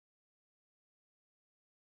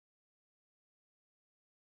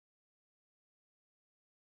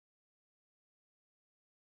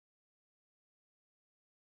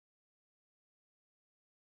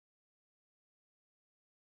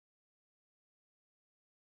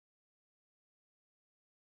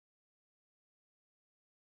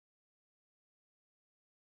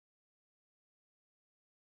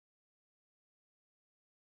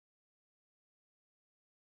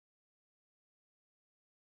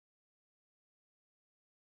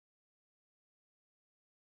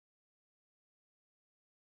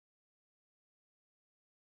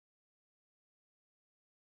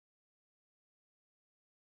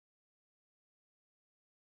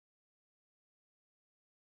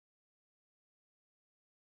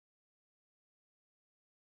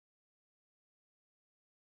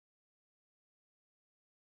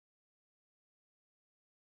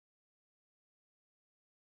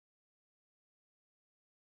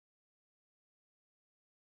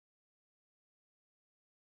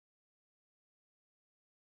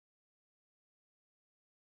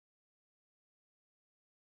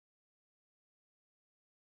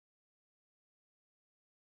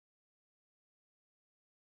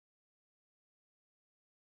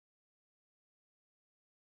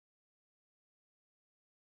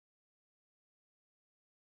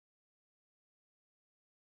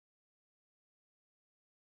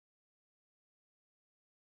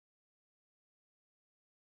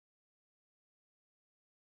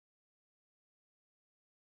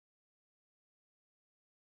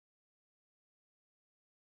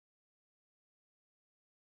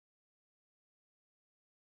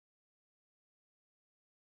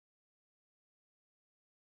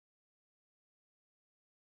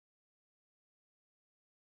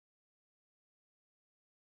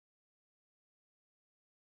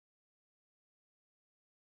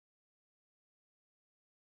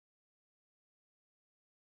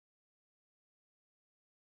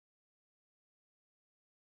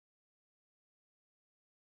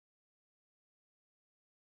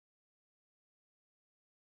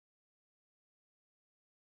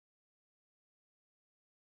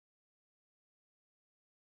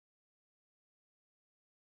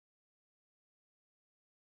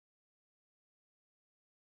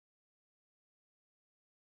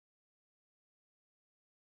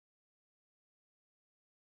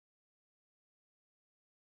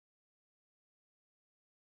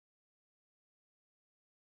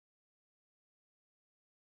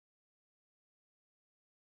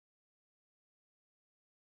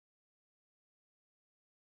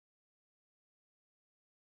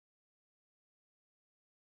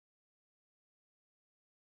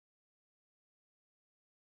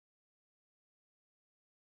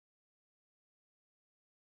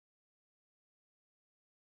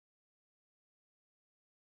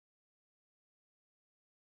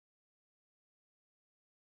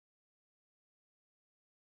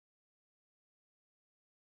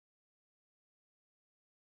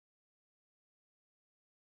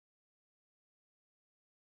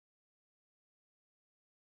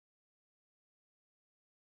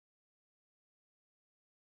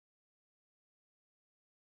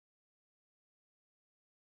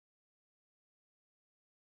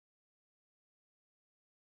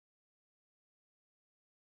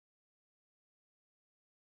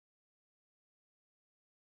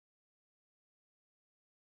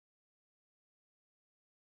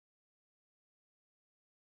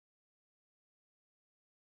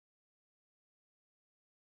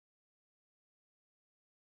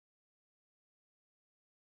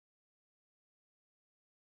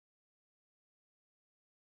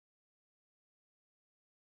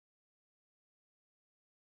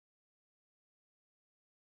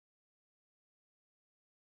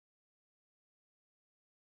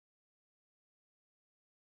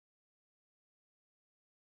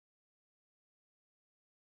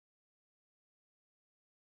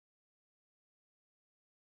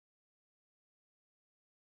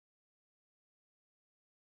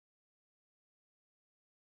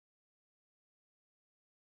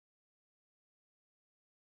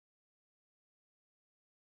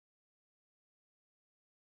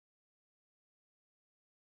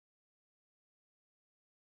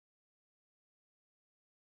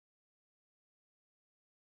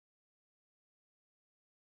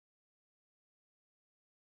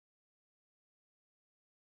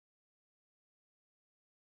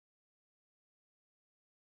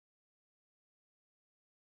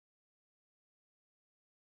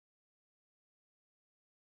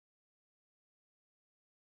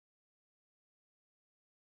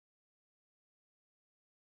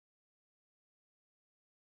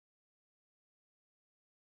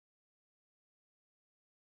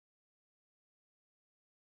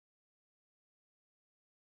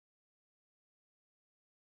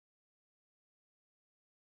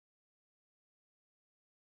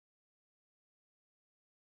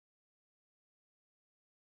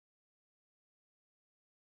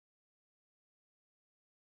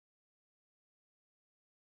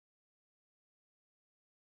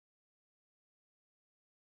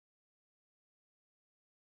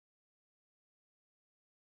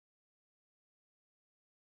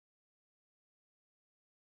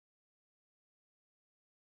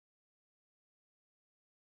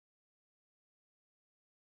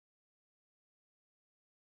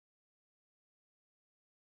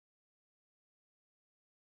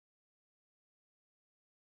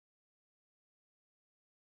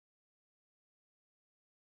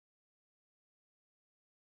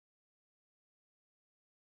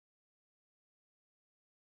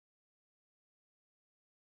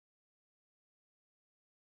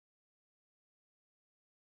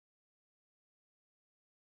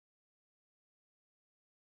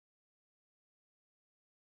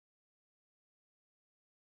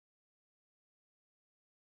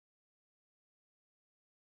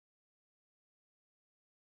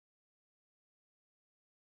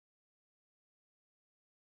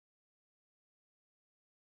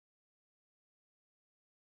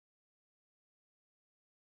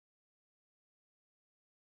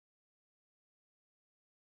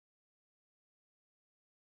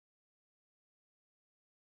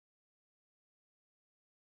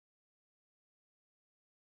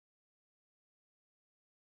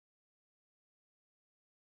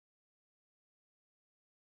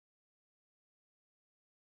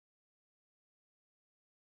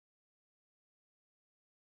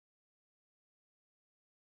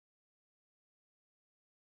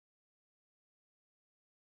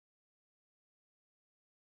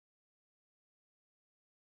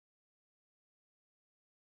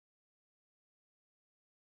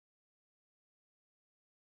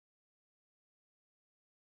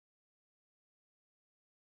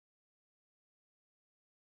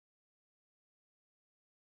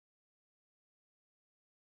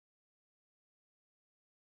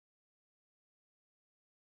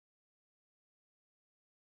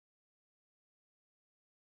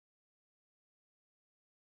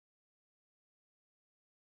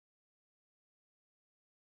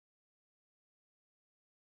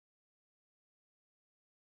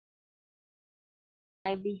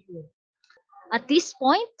livelihood. At this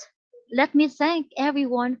point, let me thank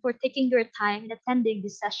everyone for taking your time and attending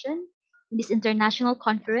this session in this international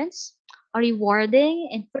conference, a rewarding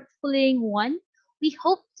and fruitful one. We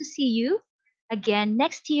hope to see you again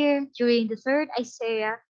next year during the third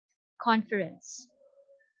ISEA conference.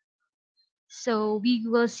 So we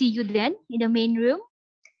will see you then in the main room,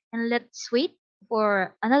 and let's wait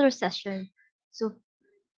for another session. So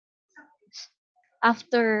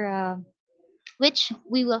after which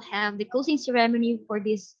we will have the closing ceremony for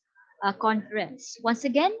this conference. Once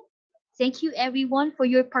again, thank you everyone for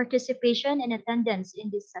your participation and attendance in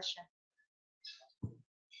this session.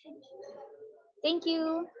 Thank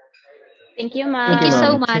you. Thank you, Thank you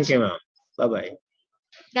so ma'am. much. Thank you, ma'am. Bye-bye.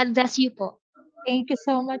 God bless you po. Thank you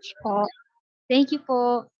so much po. Thank you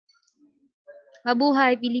po.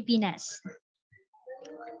 Mabuhay Pilipinas.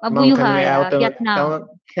 Ma'am, Mabuyuhay Vietnam.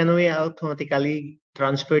 can we automatically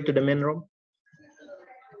transfer to the main room?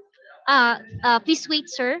 Please wait,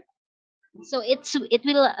 sir. So it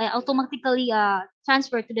will automatically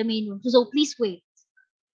transfer to the main room. So please wait.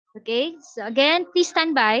 Okay. So again, please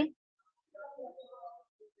stand by.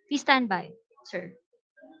 Please stand by, sir.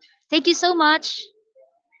 Thank you so much.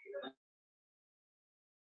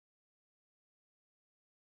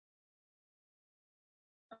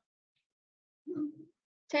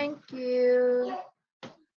 Thank you.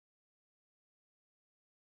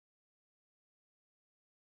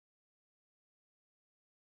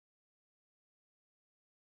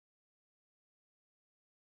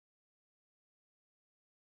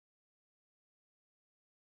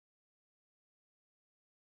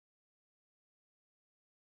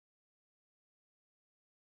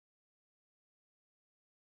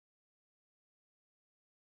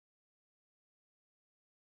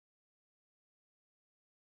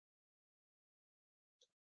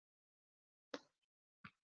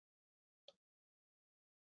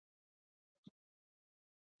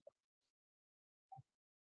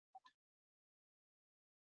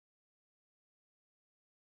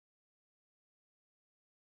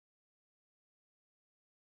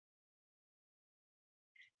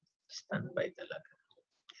 Standby talaga.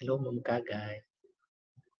 Hello, Ma'am Kagay.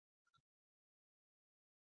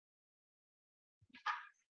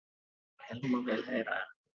 Hello, Ma'am Elhera.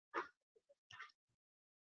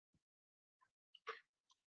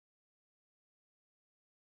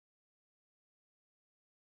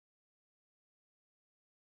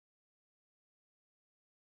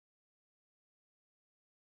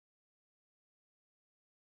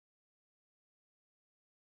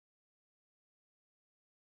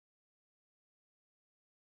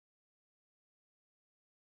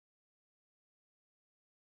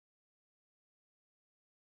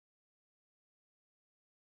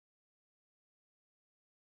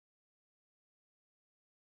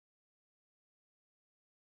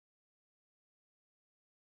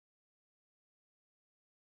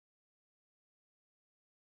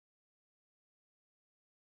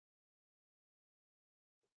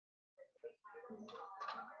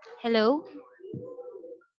 Hello.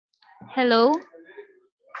 Hello.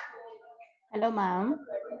 Hello, ma'am.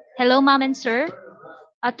 Hello, ma'am and sir.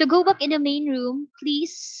 To go back in the main room,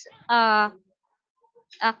 please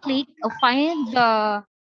click or find the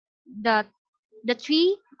the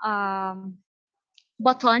three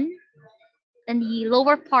button in the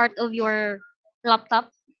lower part of your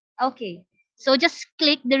laptop. Okay. So just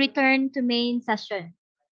click the return to main session.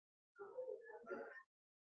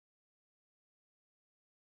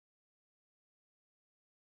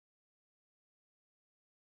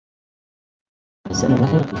 As an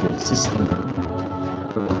analytical system,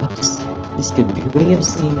 perhaps this could be a way of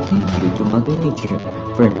saying thank you to Mother Nature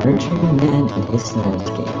for nurturing man and his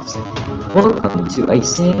landscapes. Welcome to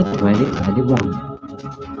Isaiah 2021.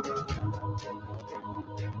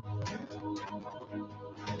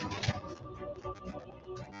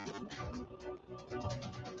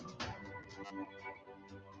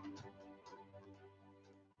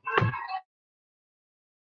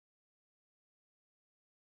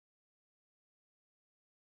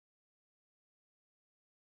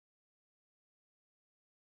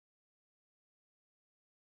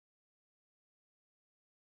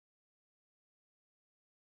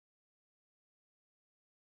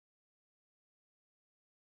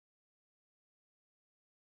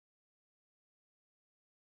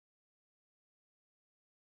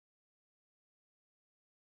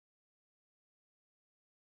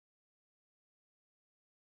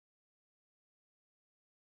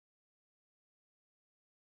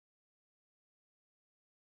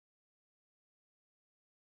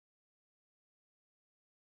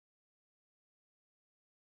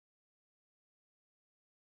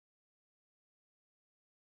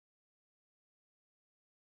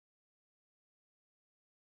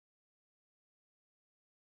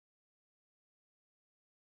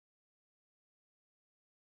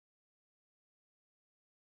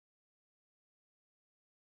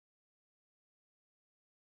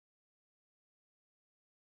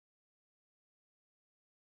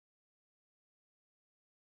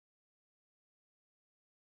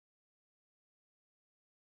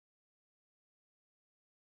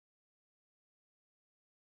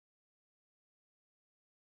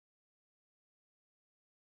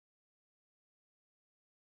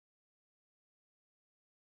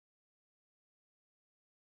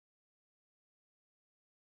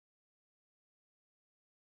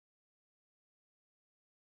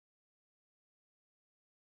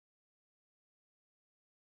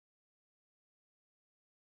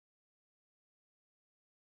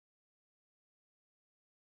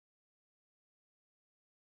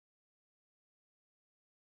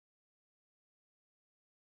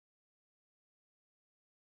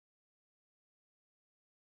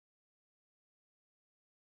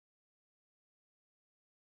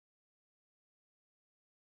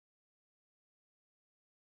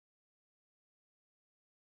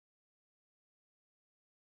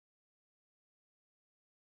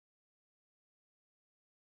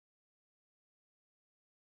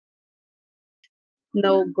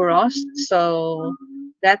 no gross. So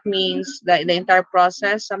that means that the entire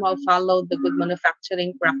process somehow followed the good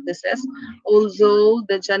manufacturing practices. Although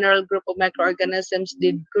the general group of microorganisms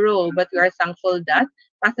did grow, but we are thankful that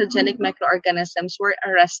pathogenic microorganisms were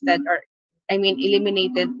arrested or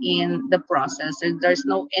eliminated in the process. There's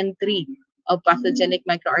no entry of pathogenic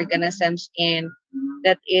microorganisms, and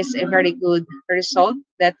that is a very good result.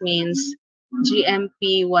 That means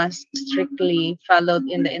GMP was strictly followed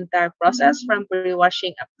in the entire process from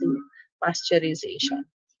pre-washing up to pasteurization.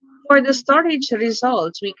 For the storage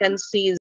results, we can see